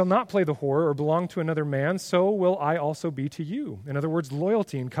 you shall not play the whore or belong to another man, so will I also be to you. In other words,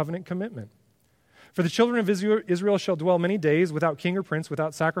 loyalty and covenant commitment. For the children of Israel shall dwell many days without king or prince,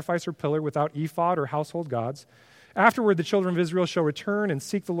 without sacrifice or pillar, without ephod or household gods. Afterward, the children of Israel shall return and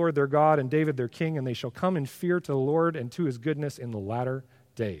seek the Lord their God and David their king, and they shall come in fear to the Lord and to his goodness in the latter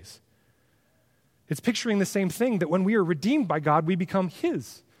days. It's picturing the same thing, that when we are redeemed by God, we become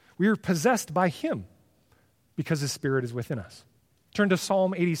his. We are possessed by him because his Spirit is within us. Turn to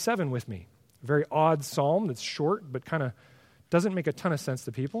Psalm 87 with me. A very odd psalm that's short, but kind of doesn't make a ton of sense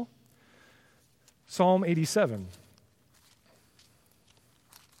to people. Psalm 87.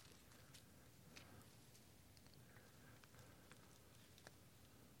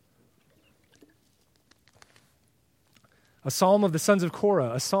 A psalm of the sons of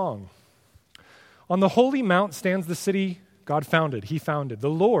Korah, a song. On the holy mount stands the city God founded. He founded. The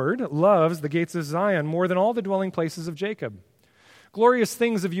Lord loves the gates of Zion more than all the dwelling places of Jacob. Glorious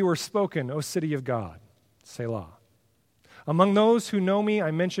things of you are spoken, O city of God. Selah. Among those who know me, I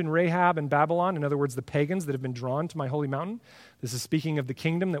mention Rahab and Babylon, in other words, the pagans that have been drawn to my holy mountain. This is speaking of the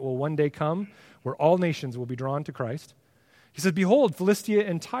kingdom that will one day come, where all nations will be drawn to Christ. He said, behold, Philistia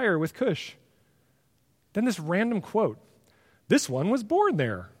and Tyre with Cush. Then this random quote. This one was born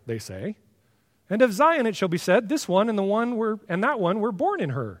there, they say. And of Zion it shall be said, this one and that one were born in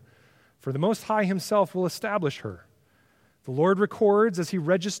her. For the Most High himself will establish her. The Lord records as he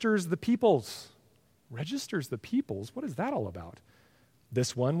registers the peoples. Registers the peoples? What is that all about?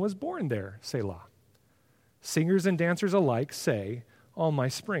 This one was born there, Selah. Singers and dancers alike say, all my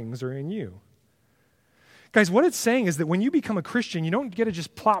springs are in you. Guys, what it's saying is that when you become a Christian, you don't get to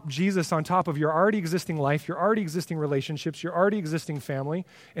just plop Jesus on top of your already existing life, your already existing relationships, your already existing family,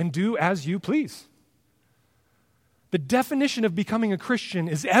 and do as you please. The definition of becoming a Christian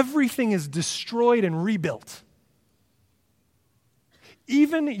is everything is destroyed and rebuilt.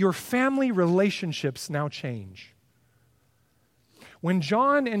 Even your family relationships now change. When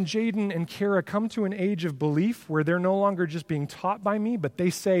John and Jaden and Kara come to an age of belief where they're no longer just being taught by me, but they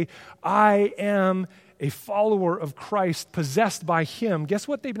say, I am a follower of Christ, possessed by him, guess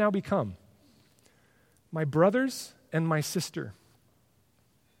what they've now become? My brothers and my sister.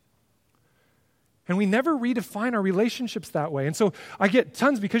 And we never redefine our relationships that way. And so I get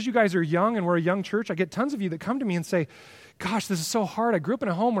tons, because you guys are young and we're a young church, I get tons of you that come to me and say, gosh, this is so hard. I grew up in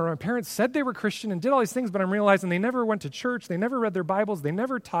a home where my parents said they were Christian and did all these things, but I'm realizing they never went to church, they never read their Bibles, they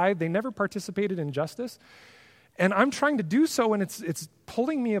never tithed, they never participated in justice. And I'm trying to do so, and it's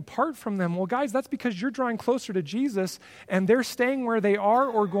pulling me apart from them. Well, guys, that's because you're drawing closer to Jesus, and they're staying where they are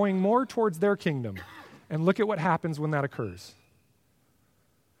or going more towards their kingdom. And look at what happens when that occurs.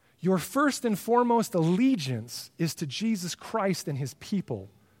 Your first and foremost allegiance is to Jesus Christ and his people,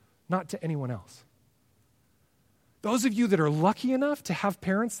 not to anyone else. Those of you that are lucky enough to have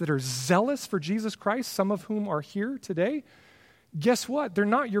parents that are zealous for Jesus Christ, some of whom are here today, guess what? They're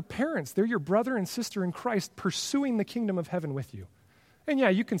not your parents. They're your brother and sister in Christ pursuing the kingdom of heaven with you. And yeah,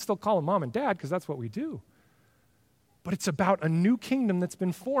 you can still call them mom and dad because that's what we do. But it's about a new kingdom that's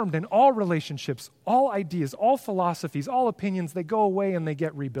been formed, and all relationships, all ideas, all philosophies, all opinions, they go away and they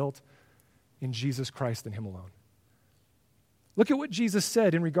get rebuilt in Jesus Christ and him alone. Look at what Jesus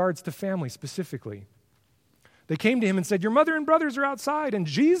said in regards to family specifically. They came to him and said, your mother and brothers are outside. And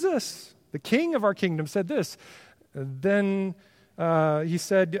Jesus, the king of our kingdom, said this. Then he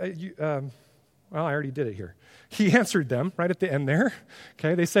said, well, I already did it here. He answered them right at the end there.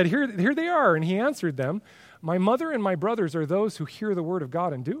 Okay, they said, here they are. And he answered them, my mother and my brothers are those who hear the word of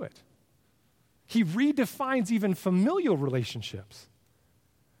God and do it. He redefines even familial relationships.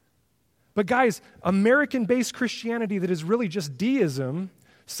 But guys, American-based Christianity that is really just deism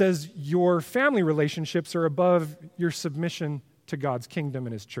says your family relationships are above your submission to God's kingdom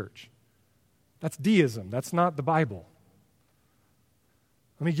and his church. That's deism. That's not the Bible.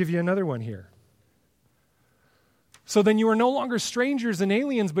 Let me give you another one here. So then you are no longer strangers and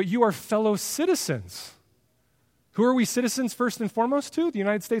aliens, but you are fellow citizens. Who are we citizens first and foremost to? The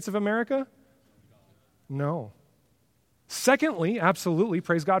United States of America? No. Secondly, absolutely,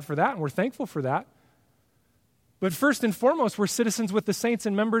 praise God for that, and we're thankful for that. But first and foremost, we're citizens with the saints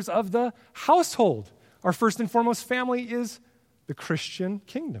and members of the household. Our first and foremost family is the Christian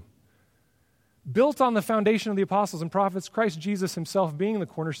kingdom. Built on the foundation of the apostles and prophets, Christ Jesus himself being the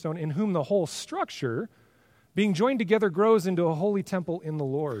cornerstone, in whom the whole structure, being joined together, grows into a holy temple in the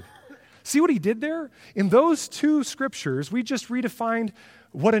Lord. See what he did there? In those two scriptures, we just redefined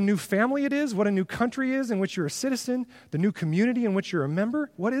what a new family it is, what a new country is in which you're a citizen, the new community in which you're a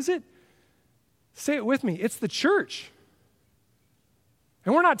member. What is it? Say it with me. It's the church.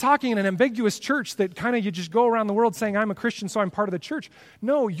 And we're not talking in an ambiguous church that kind of you just go around the world saying, I'm a Christian, so I'm part of the church.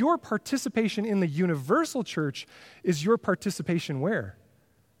 No, your participation in the universal church is your participation where?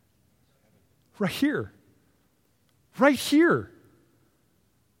 Right here. Right here.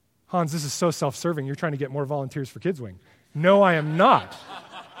 Hans, this is so self-serving. You're trying to get more volunteers for Kids Wing. No, I am not.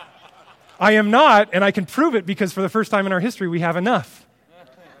 I am not, and I can prove it because for the first time in our history, we have enough.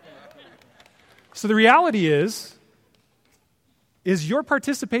 So the reality is your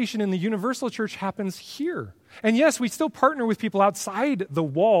participation in the universal church happens here. And yes, we still partner with people outside the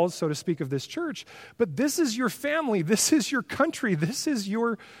walls, so to speak, of this church, but this is your family, this is your country, this is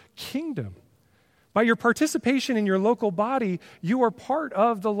your kingdom. By your participation in your local body, you are part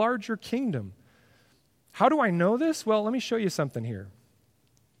of the larger kingdom. How do I know this? Well, let me show you something here.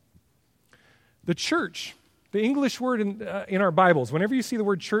 The church, the English word in our Bibles, whenever you see the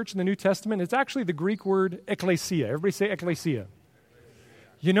word church in the New Testament, it's actually the Greek word ekklesia. Everybody say ekklesia.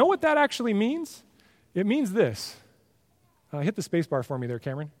 You know what that actually means? It means this. Hit the space bar for me there,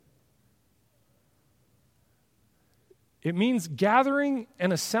 Cameron. It means gathering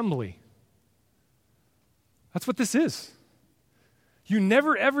and assembly. That's what this is. You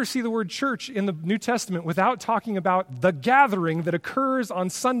never ever see the word church in the New Testament without talking about the gathering that occurs on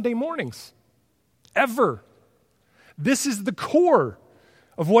Sunday mornings. Ever. This is the core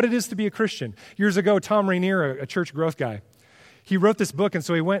of what it is to be a Christian. Years ago, Tom Rainier, a church growth guy, he wrote this book, and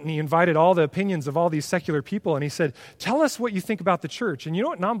so he went and he invited all the opinions of all these secular people, and he said, tell us what you think about the church. And you know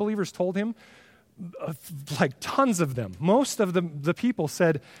what non-believers told him? Like tons of them. Most of the people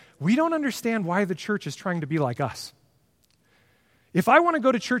said, we don't understand why the church is trying to be like us. If I want to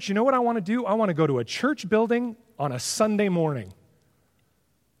go to church, you know what I want to do? I want to go to a church building on a Sunday morning.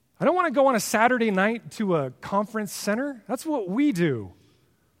 I don't want to go on a Saturday night to a conference center. That's what we do.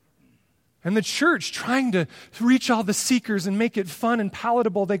 And the church, trying to reach all the seekers and make it fun and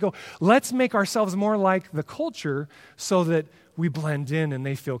palatable, they go, let's make ourselves more like the culture so that we blend in and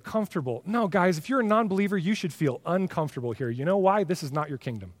they feel comfortable. No, guys, if you're a non-believer, you should feel uncomfortable here. You know why? This is not your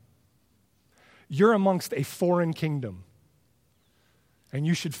kingdom. You're amongst a foreign kingdom. And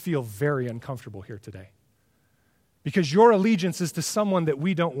you should feel very uncomfortable here today. Because your allegiance is to someone that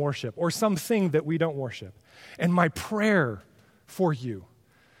we don't worship or something that we don't worship. And my prayer for you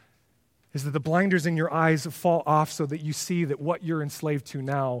is that the blinders in your eyes fall off so that you see that what you're enslaved to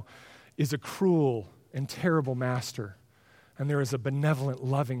now is a cruel and terrible master. And there is a benevolent,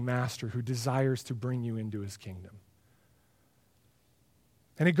 loving master who desires to bring you into his kingdom.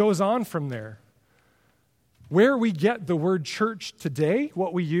 And it goes on from there. Where we get the word church today,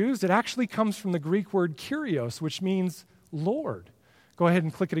 what we use, it actually comes from the Greek word kyrios, which means Lord. Go ahead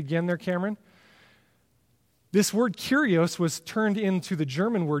and click it again there, Cameron. This word kyrios was turned into the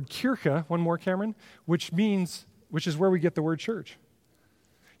German word Kirche, one more, Cameron, which is where we get the word church.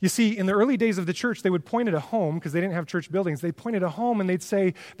 You see, in the early days of the church, they would point at a home, because they didn't have church buildings. They'd point at a home and they'd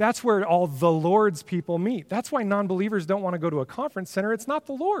say, that's where all the Lord's people meet. That's why non-believers don't want to go to a conference center. It's not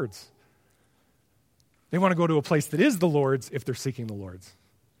the Lord's. They want to go to a place that is the Lord's if they're seeking the Lord.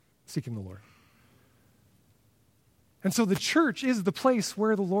 And so the church is the place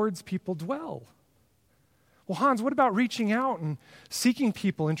where the Lord's people dwell. Well, Hans, what about reaching out and seeking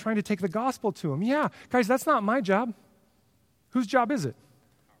people and trying to take the gospel to them? Yeah, guys, that's not my job. Whose job is it?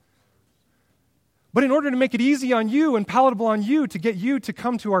 But in order to make it easy on you and palatable on you to get you to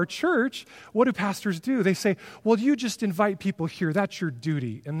come to our church, what do pastors do? They say, well, you just invite people here. That's your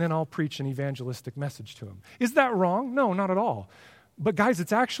duty. And then I'll preach an evangelistic message to them. Is that wrong? No, not at all. But guys,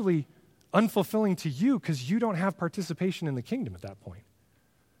 it's actually unfulfilling to you because you don't have participation in the kingdom at that point.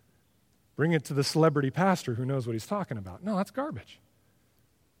 Bring it to the celebrity pastor who knows what he's talking about. No, that's garbage.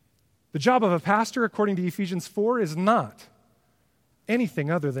 The job of a pastor, according to Ephesians 4, is not anything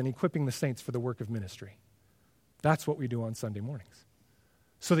other than equipping the saints for the work of ministry. That's what we do on Sunday mornings.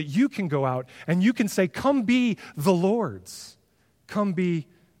 So that you can go out and you can say, come be the Lord's. Come be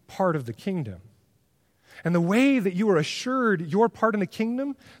part of the kingdom. And the way that you are assured your part in the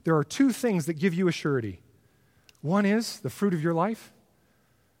kingdom, there are two things that give you a surety. One is the fruit of your life.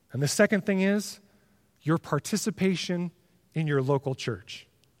 And the second thing is your participation in your local church.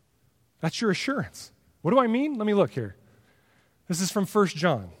 That's your assurance. What do I mean? Let me look here. This is from 1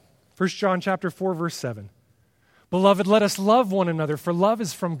 John. 1 John chapter 4, verse 7. Beloved, let us love one another, for love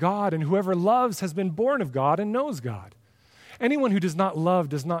is from God, and whoever loves has been born of God and knows God. Anyone who does not love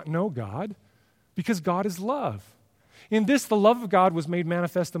does not know God, because God is love. In this, the love of God was made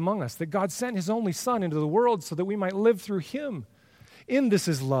manifest among us, that God sent his only Son into the world so that we might live through him. In this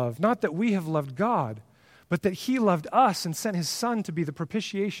is love, not that we have loved God, but that he loved us and sent his Son to be the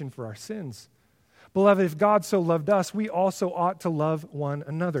propitiation for our sins. Beloved, if God so loved us, we also ought to love one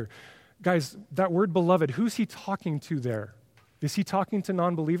another. Guys, that word beloved, who's he talking to there? Is he talking to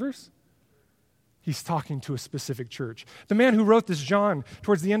non-believers? He's talking to a specific church. The man who wrote this, John,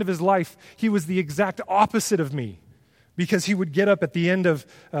 towards the end of his life, he was the exact opposite of me, because he would get up at the end of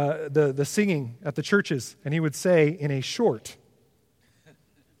the singing at the churches, and he would say in a short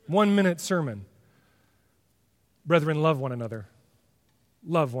 1-minute sermon, brethren, love one another,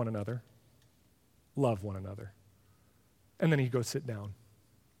 love one another, love one another. And then he'd go sit down.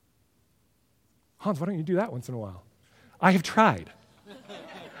 Hans, why don't you do that once in a while? I have tried.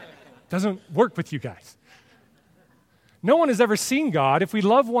 Doesn't work with you guys. No one has ever seen God. If we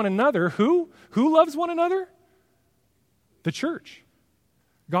love one another, who loves one another? The church.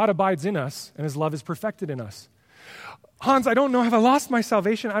 God abides in us, and his love is perfected in us. Hans, I don't know. Have I lost my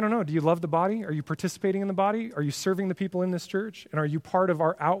salvation? I don't know. Do you love the body? Are you participating in the body? Are you serving the people in this church? And are you part of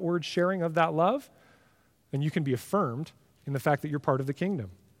our outward sharing of that love? Then you can be affirmed in the fact that you're part of the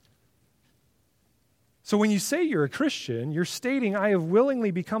kingdom. So when you say you're a Christian, you're stating, I have willingly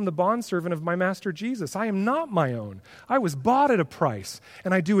become the bondservant of my master Jesus. I am not my own. I was bought at a price,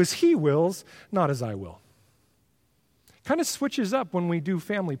 and I do as he wills, not as I will. Kind of switches up when we do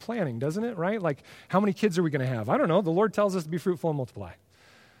family planning, doesn't it, right? Like, how many kids are we going to have? I don't know. The Lord tells us to be fruitful and multiply.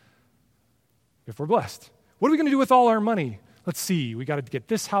 If we're blessed. What are we going to do with all our money? Let's see. We got to get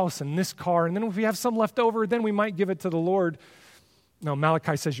this house and this car, and then if we have some left over, then we might give it to the Lord. No,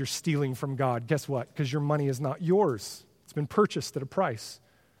 Malachi says you're stealing from God. Guess what? Because your money is not yours. It's been purchased at a price.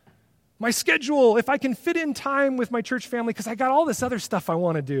 My schedule, if I can fit in time with my church family, because I got all this other stuff I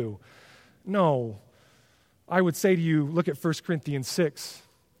want to do. No. I would say to you, look at 1 Corinthians 6.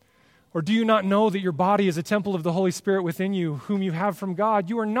 Or do you not know that your body is a temple of the Holy Spirit within you, whom you have from God?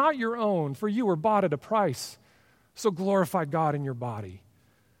 You are not your own, for you were bought at a price. So glorify God in your body.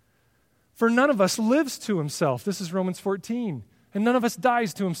 For none of us lives to himself. This is Romans 14. And none of us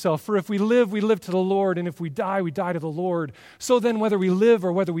dies to himself. For if we live to the Lord. And if we die to the Lord. So then whether we live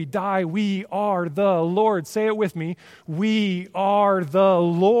or whether we die, we are the Lord's. Say it with me. We are the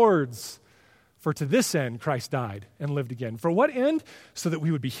Lord's. For to this end Christ died and lived again. For what end? So that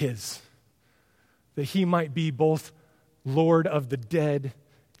we would be his. That he might be both Lord of the dead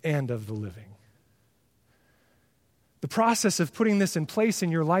and of the living. The process of putting this in place in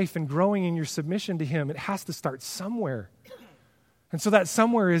your life and growing in your submission to him, it has to start somewhere. And so that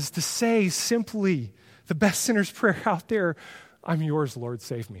somewhere is to say simply the best sinner's prayer out there, I'm yours, Lord,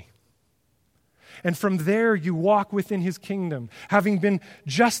 save me. And from there you walk within his kingdom, having been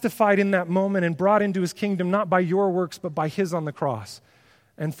justified in that moment and brought into his kingdom, not by your works, but by his on the cross.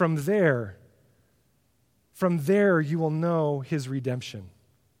 And from there you will know his redemption.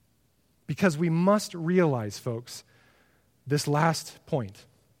 Because we must realize, folks, this last point.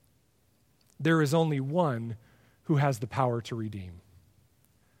 There is only one who has the power to redeem.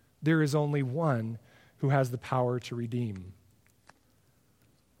 There is only one who has the power to redeem.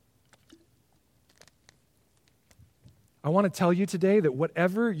 I want to tell you today that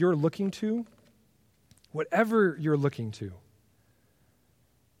whatever you're looking to,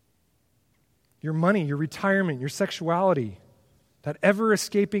 your money, your retirement, your sexuality, that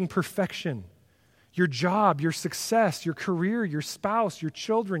ever-escaping perfection, your job, your success, your career, your spouse, your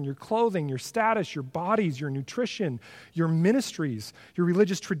children, your clothing, your status, your bodies, your nutrition, your ministries, your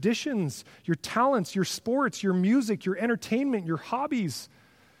religious traditions, your talents, your sports, your music, your entertainment, your hobbies,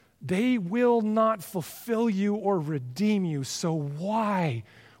 they will not fulfill you or redeem you. So why,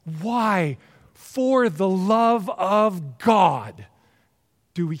 for the love of God,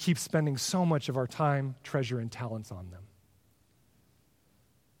 do we keep spending so much of our time, treasure, and talents on them?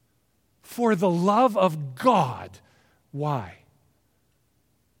 For the love of God, why?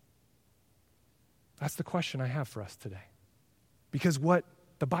 That's the question I have for us today. Because what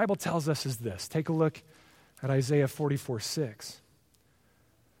the Bible tells us is this. Take a look at Isaiah 44:6.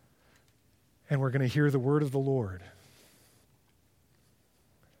 And we're going to hear the word of the Lord.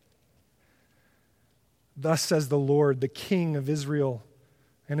 Thus says the Lord, the King of Israel,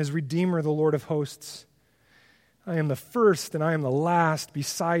 and his Redeemer, the Lord of hosts. I am the first and I am the last.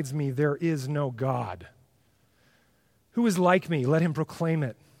 Besides me, there is no God. Who is like me? Let him proclaim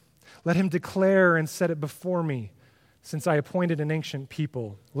it. Let him declare and set it before me, since I appointed an ancient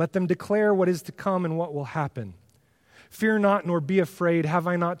people. Let them declare what is to come and what will happen. Fear not, nor be afraid. Have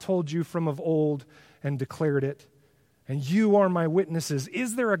I not told you from of old and declared it? And you are my witnesses.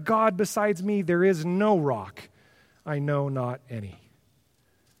 Is there a God besides me? There is no rock. I know not any.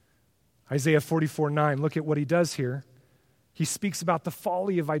 Isaiah 44:9, look at what he does here. He speaks about the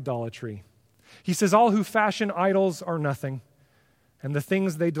folly of idolatry. He says, all who fashion idols are nothing, and the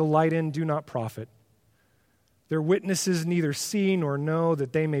things they delight in do not profit. Their witnesses neither see nor know,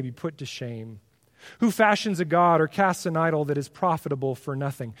 that they may be put to shame. Who fashions a god or casts an idol that is profitable for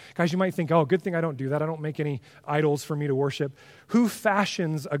nothing? Guys, you might think, oh, good thing I don't do that. I don't make any idols for me to worship. Who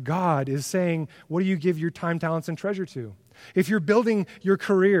fashions a god is saying, what do you give your time, talents, and treasure to? If you're building your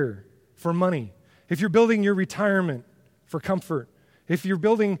career for money, if you're building your retirement for comfort, if you're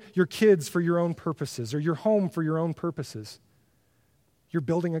building your kids for your own purposes or your home for your own purposes, you're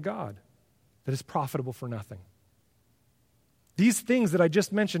building a god that is profitable for nothing. These things that I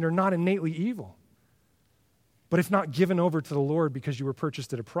just mentioned are not innately evil. But if not given over to the Lord because you were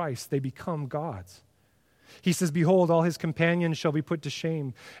purchased at a price, they become gods. He says, behold, all his companions shall be put to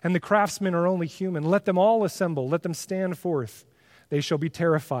shame, and the craftsmen are only human. Let them all assemble, let them stand forth. They shall be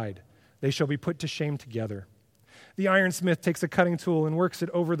terrified. They shall be put to shame together. The ironsmith takes a cutting tool and works it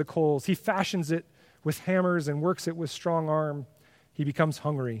over the coals. He fashions it with hammers and works it with strong arm. He becomes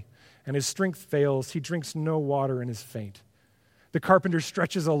hungry, and his strength fails. He drinks no water and is faint. The carpenter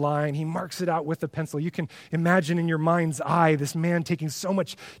stretches a line. He marks it out with a pencil. You can imagine in your mind's eye this man taking so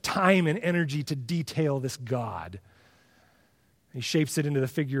much time and energy to detail this God. He shapes it into the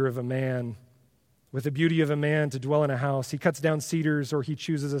figure of a man, with the beauty of a man to dwell in a house. He cuts down cedars, or he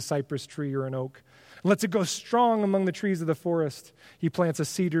chooses a cypress tree or an oak, and lets it go strong among the trees of the forest. He plants a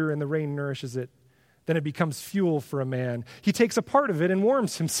cedar, and the rain nourishes it. Then it becomes fuel for a man. He takes a part of it and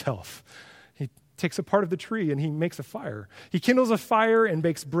warms himself. He takes a part of the tree and he makes a fire. He kindles a fire and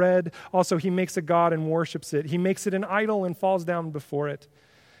bakes bread. Also, he makes a god and worships it. He makes it an idol and falls down before it.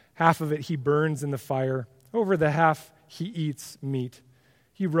 Half of it he burns in the fire. Over the half he eats meat.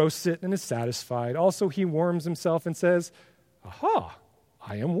 He roasts it and is satisfied. Also, he warms himself and says, aha,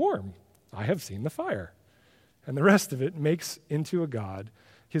 I am warm. I have seen the fire. And the rest of it makes into a god,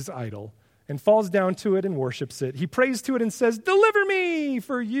 his idol, and falls down to it and worships it. He prays to it and says, deliver me,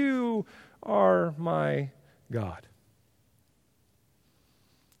 for you are my God.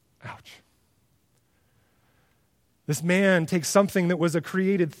 Ouch. This man takes something that was a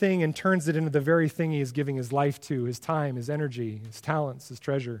created thing and turns it into the very thing he is giving his life to, his time, his energy, his talents, his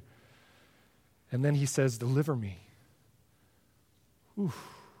treasure. And then he says, deliver me. Oof.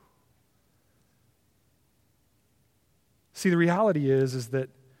 See, the reality is that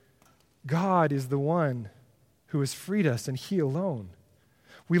God is the one who has freed us, and he alone.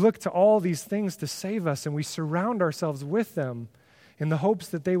 We look to all these things to save us, and we surround ourselves with them in the hopes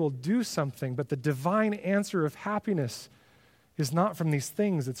that they will do something, but the divine answer of happiness is not from these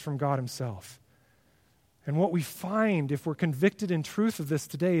things, it's from God himself. And what we find, if we're convicted in truth of this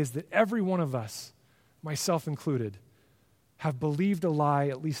today, is that every one of us, myself included, have believed a lie,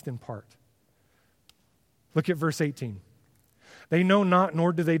 at least in part. Look at verse 18. They know not,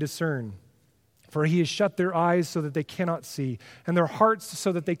 nor do they discern. For he has shut their eyes so that they cannot see, and their hearts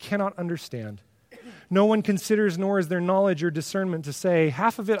so that they cannot understand. No one considers, nor is there knowledge or discernment to say,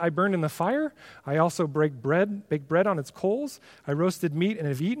 half of it I burned in the fire. I also baked bread on its coals. I roasted meat and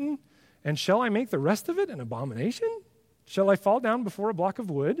have eaten. And shall I make the rest of it an abomination? Shall I fall down before a block of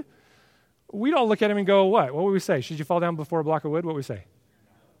wood? We'd all look at him and go, what? What would we say? Should you fall down before a block of wood? What would we say?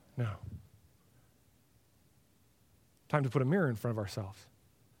 No. Time to put a mirror in front of ourselves.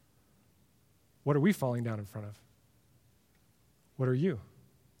 What are we falling down in front of? What are you?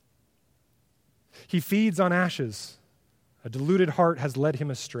 He feeds on ashes. A deluded heart has led him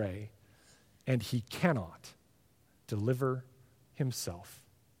astray, and he cannot deliver himself.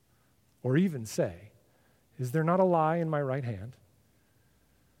 Or even say, is there not a lie in my right hand?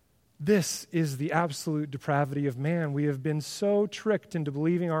 This is the absolute depravity of man. We have been so tricked into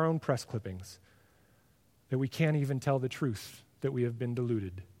believing our own press clippings that we can't even tell the truth that we have been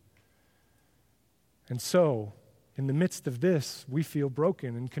deluded. And so, in the midst of this, we feel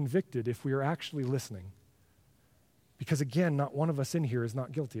broken and convicted if we are actually listening. Because again, not one of us in here is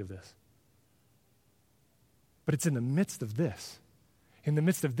not guilty of this. But it's in the midst of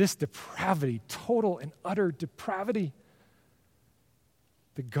this depravity, total and utter depravity,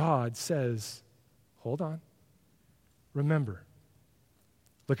 that God says, hold on, remember.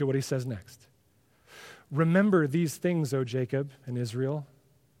 Look at what he says next. Remember these things, O Jacob and Israel,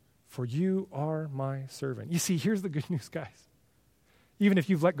 for you are my servant. You see, here's the good news, guys. Even if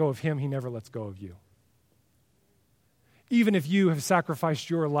you've let go of him, he never lets go of you. Even if you have sacrificed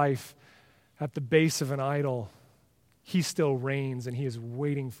your life at the base of an idol, he still reigns and he is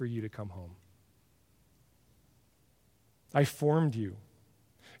waiting for you to come home. I formed you.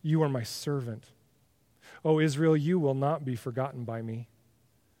 You are my servant. O Israel, you will not be forgotten by me.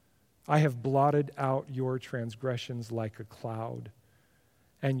 I have blotted out your transgressions like a cloud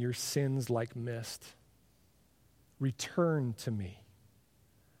and your sins like mist. Return to me,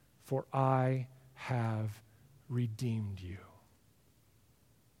 for I have redeemed you.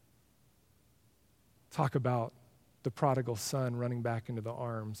 Talk about the prodigal son running back into the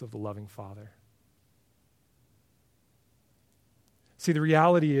arms of the loving Father. See, the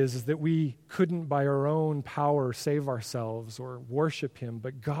reality is that we couldn't by our own power save ourselves or worship him,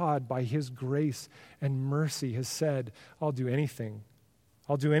 but God, by his grace and mercy, has said, I'll do anything.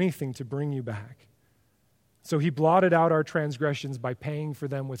 I'll do anything to bring you back. So he blotted out our transgressions by paying for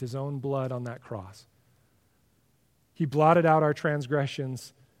them with his own blood on that cross. He blotted out our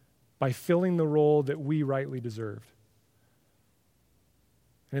transgressions by filling the role that we rightly deserved.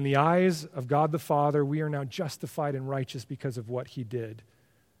 And in the eyes of God the Father, we are now justified and righteous because of what he did.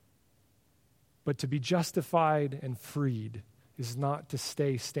 But to be justified and freed is not to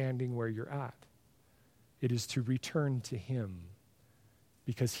stay standing where you're at. It is to return to him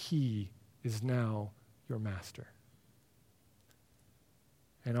because he is now your master.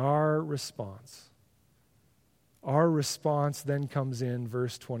 And our response then comes in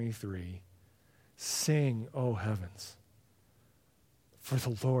verse 23. Sing, O heavens, for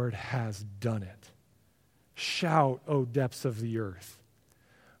the Lord has done it. Shout, O depths of the earth.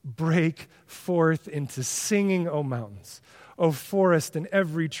 Break forth into singing, O mountains, O forest and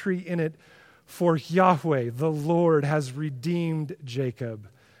every tree in it, for Yahweh, the Lord, has redeemed Jacob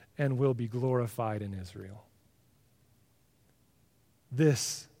and will be glorified in Israel.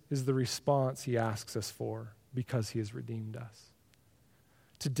 This is the response he asks us for because he has redeemed us.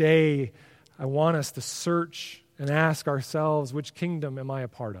 Today, I want us to search and ask ourselves, which kingdom am I a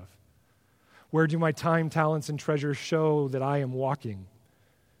part of? Where do my time, talents, and treasures show that I am walking?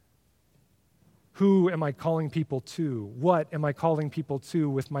 Who am I calling people to? What am I calling people to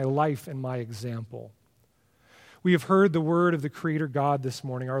with my life and my example? We have heard the word of the Creator God this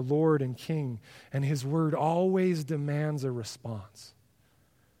morning, our Lord and King, and his word always demands a response.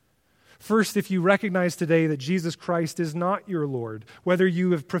 First, if you recognize today that Jesus Christ is not your Lord, whether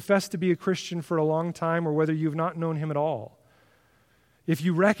you have professed to be a Christian for a long time or whether you have not known him at all, if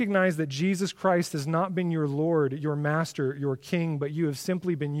you recognize that Jesus Christ has not been your Lord, your Master, your King, but you have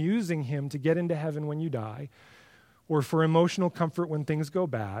simply been using him to get into heaven when you die, or for emotional comfort when things go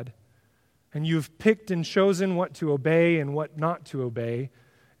bad, and you've picked and chosen what to obey and what not to obey,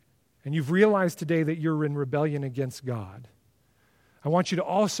 and you've realized today that you're in rebellion against God, I want you to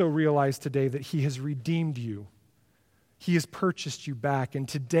also realize today that he has redeemed you. He has purchased you back, and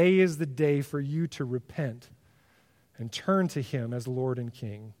today is the day for you to repent and turn to him as Lord and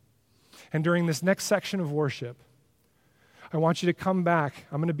King. And during this next section of worship, I want you to come back.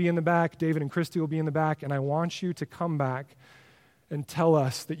 I'm going to be in the back. David and Christy will be in the back, and I want you to come back and tell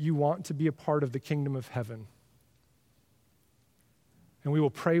us that you want to be a part of the kingdom of heaven. And we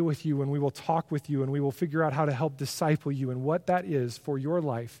will pray with you, and we will talk with you, and we will figure out how to help disciple you and what that is for your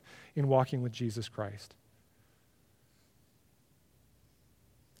life in walking with Jesus Christ.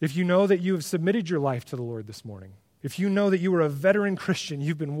 If you know that you have submitted your life to the Lord this morning, if you know that you are a veteran Christian,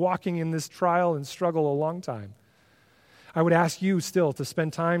 you've been walking in this trial and struggle a long time, I would ask you still to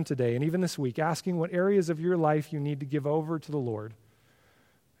spend time today and even this week asking what areas of your life you need to give over to the Lord,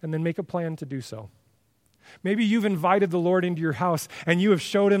 and then make a plan to do so. Maybe you've invited the Lord into your house and you have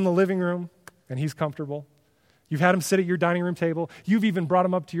showed him the living room and he's comfortable. You've had him sit at your dining room table. You've even brought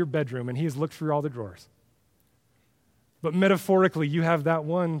him up to your bedroom and he has looked through all the drawers. But metaphorically, you have that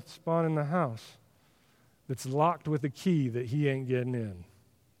one spot in the house that's locked with a key that he ain't getting in.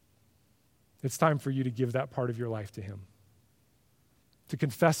 It's time for you to give that part of your life to him, to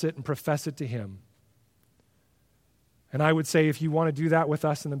confess it and profess it to him. And I would say if you want to do that with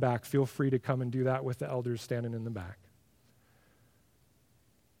us in the back, feel free to come and do that with the elders standing in the back.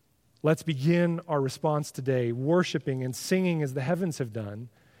 Let's begin our response today, worshiping and singing as the heavens have done,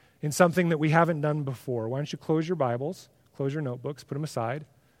 in something that we haven't done before. Why don't you close your Bibles, close your notebooks, put them aside.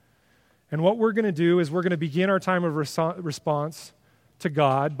 And what we're going to do is we're going to begin our time of response to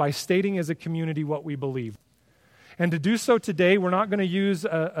God by stating as a community what we believe. And to do so today, we're not going to use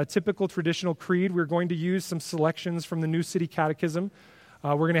a typical traditional creed. We're going to use some selections from the New City Catechism.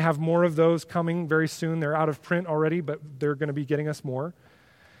 We're going to have more of those coming very soon. They're out of print already, but they're going to be getting us more.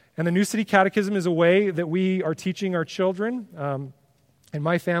 And the New City Catechism is a way that we are teaching our children. In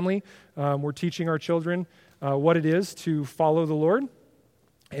my family, we're teaching our children what it is to follow the Lord.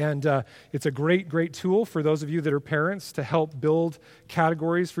 And it's a great, great tool for those of you that are parents to help build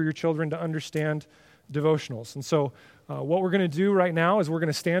categories for your children to understand devotionals. And so what we're going to do right now is we're going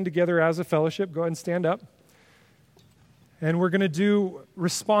to stand together as a fellowship. Go ahead and stand up. And we're going to do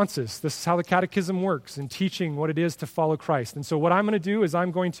responses. This is how the catechism works in teaching what it is to follow Christ. And so what I'm going to do is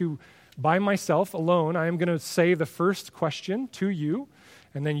I'm going to, by myself alone, I am going to say the first question to you.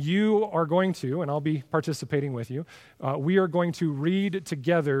 And then you are going to, and I'll be participating with you, we are going to read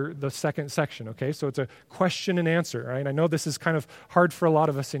together the second section, okay? So it's a question and answer, right? I know this is kind of hard for a lot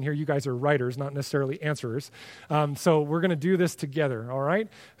of us in here. You guys are writers, not necessarily answerers. So we're going to do this together, all right?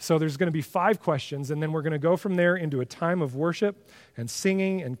 So there's going to be 5 questions, and then we're going to go from there into a time of worship and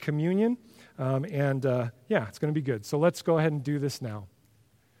singing and communion. It's going to be good. So let's go ahead and do this now.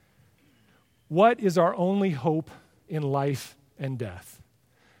 What is our only hope in life and death?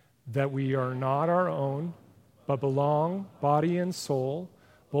 That we are not our own, but belong, body and soul,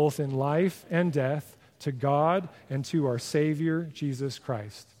 both in life and death, to God and to our Savior, Jesus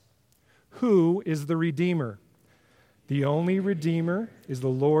Christ. Who is the Redeemer? The only Redeemer is the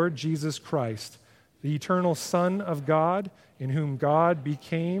Lord Jesus Christ, the eternal Son of God, in whom God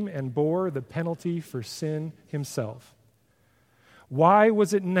became and bore the penalty for sin himself. Why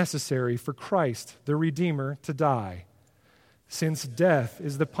was it necessary for Christ, the Redeemer, to die? Since death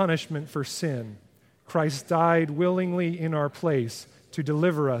is the punishment for sin, Christ died willingly in our place to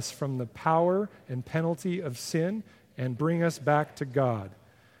deliver us from the power and penalty of sin and bring us back to God.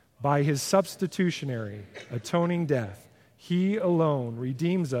 By his substitutionary, atoning death, he alone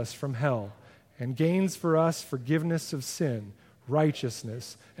redeems us from hell and gains for us forgiveness of sin,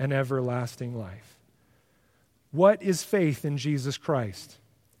 righteousness, and everlasting life. What is faith in Jesus Christ?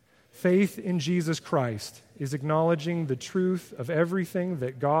 Faith in Jesus Christ is acknowledging the truth of everything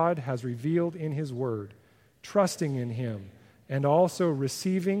that God has revealed in his word, trusting in him, and also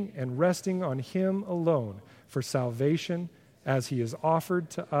receiving and resting on him alone for salvation as he is offered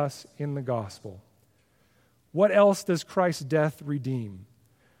to us in the gospel. What else does Christ's death redeem?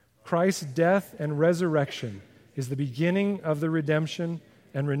 Christ's death and resurrection is the beginning of the redemption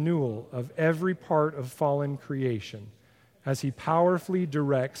and renewal of every part of fallen creation, as he powerfully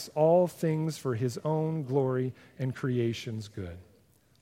directs all things for his own glory and creation's good.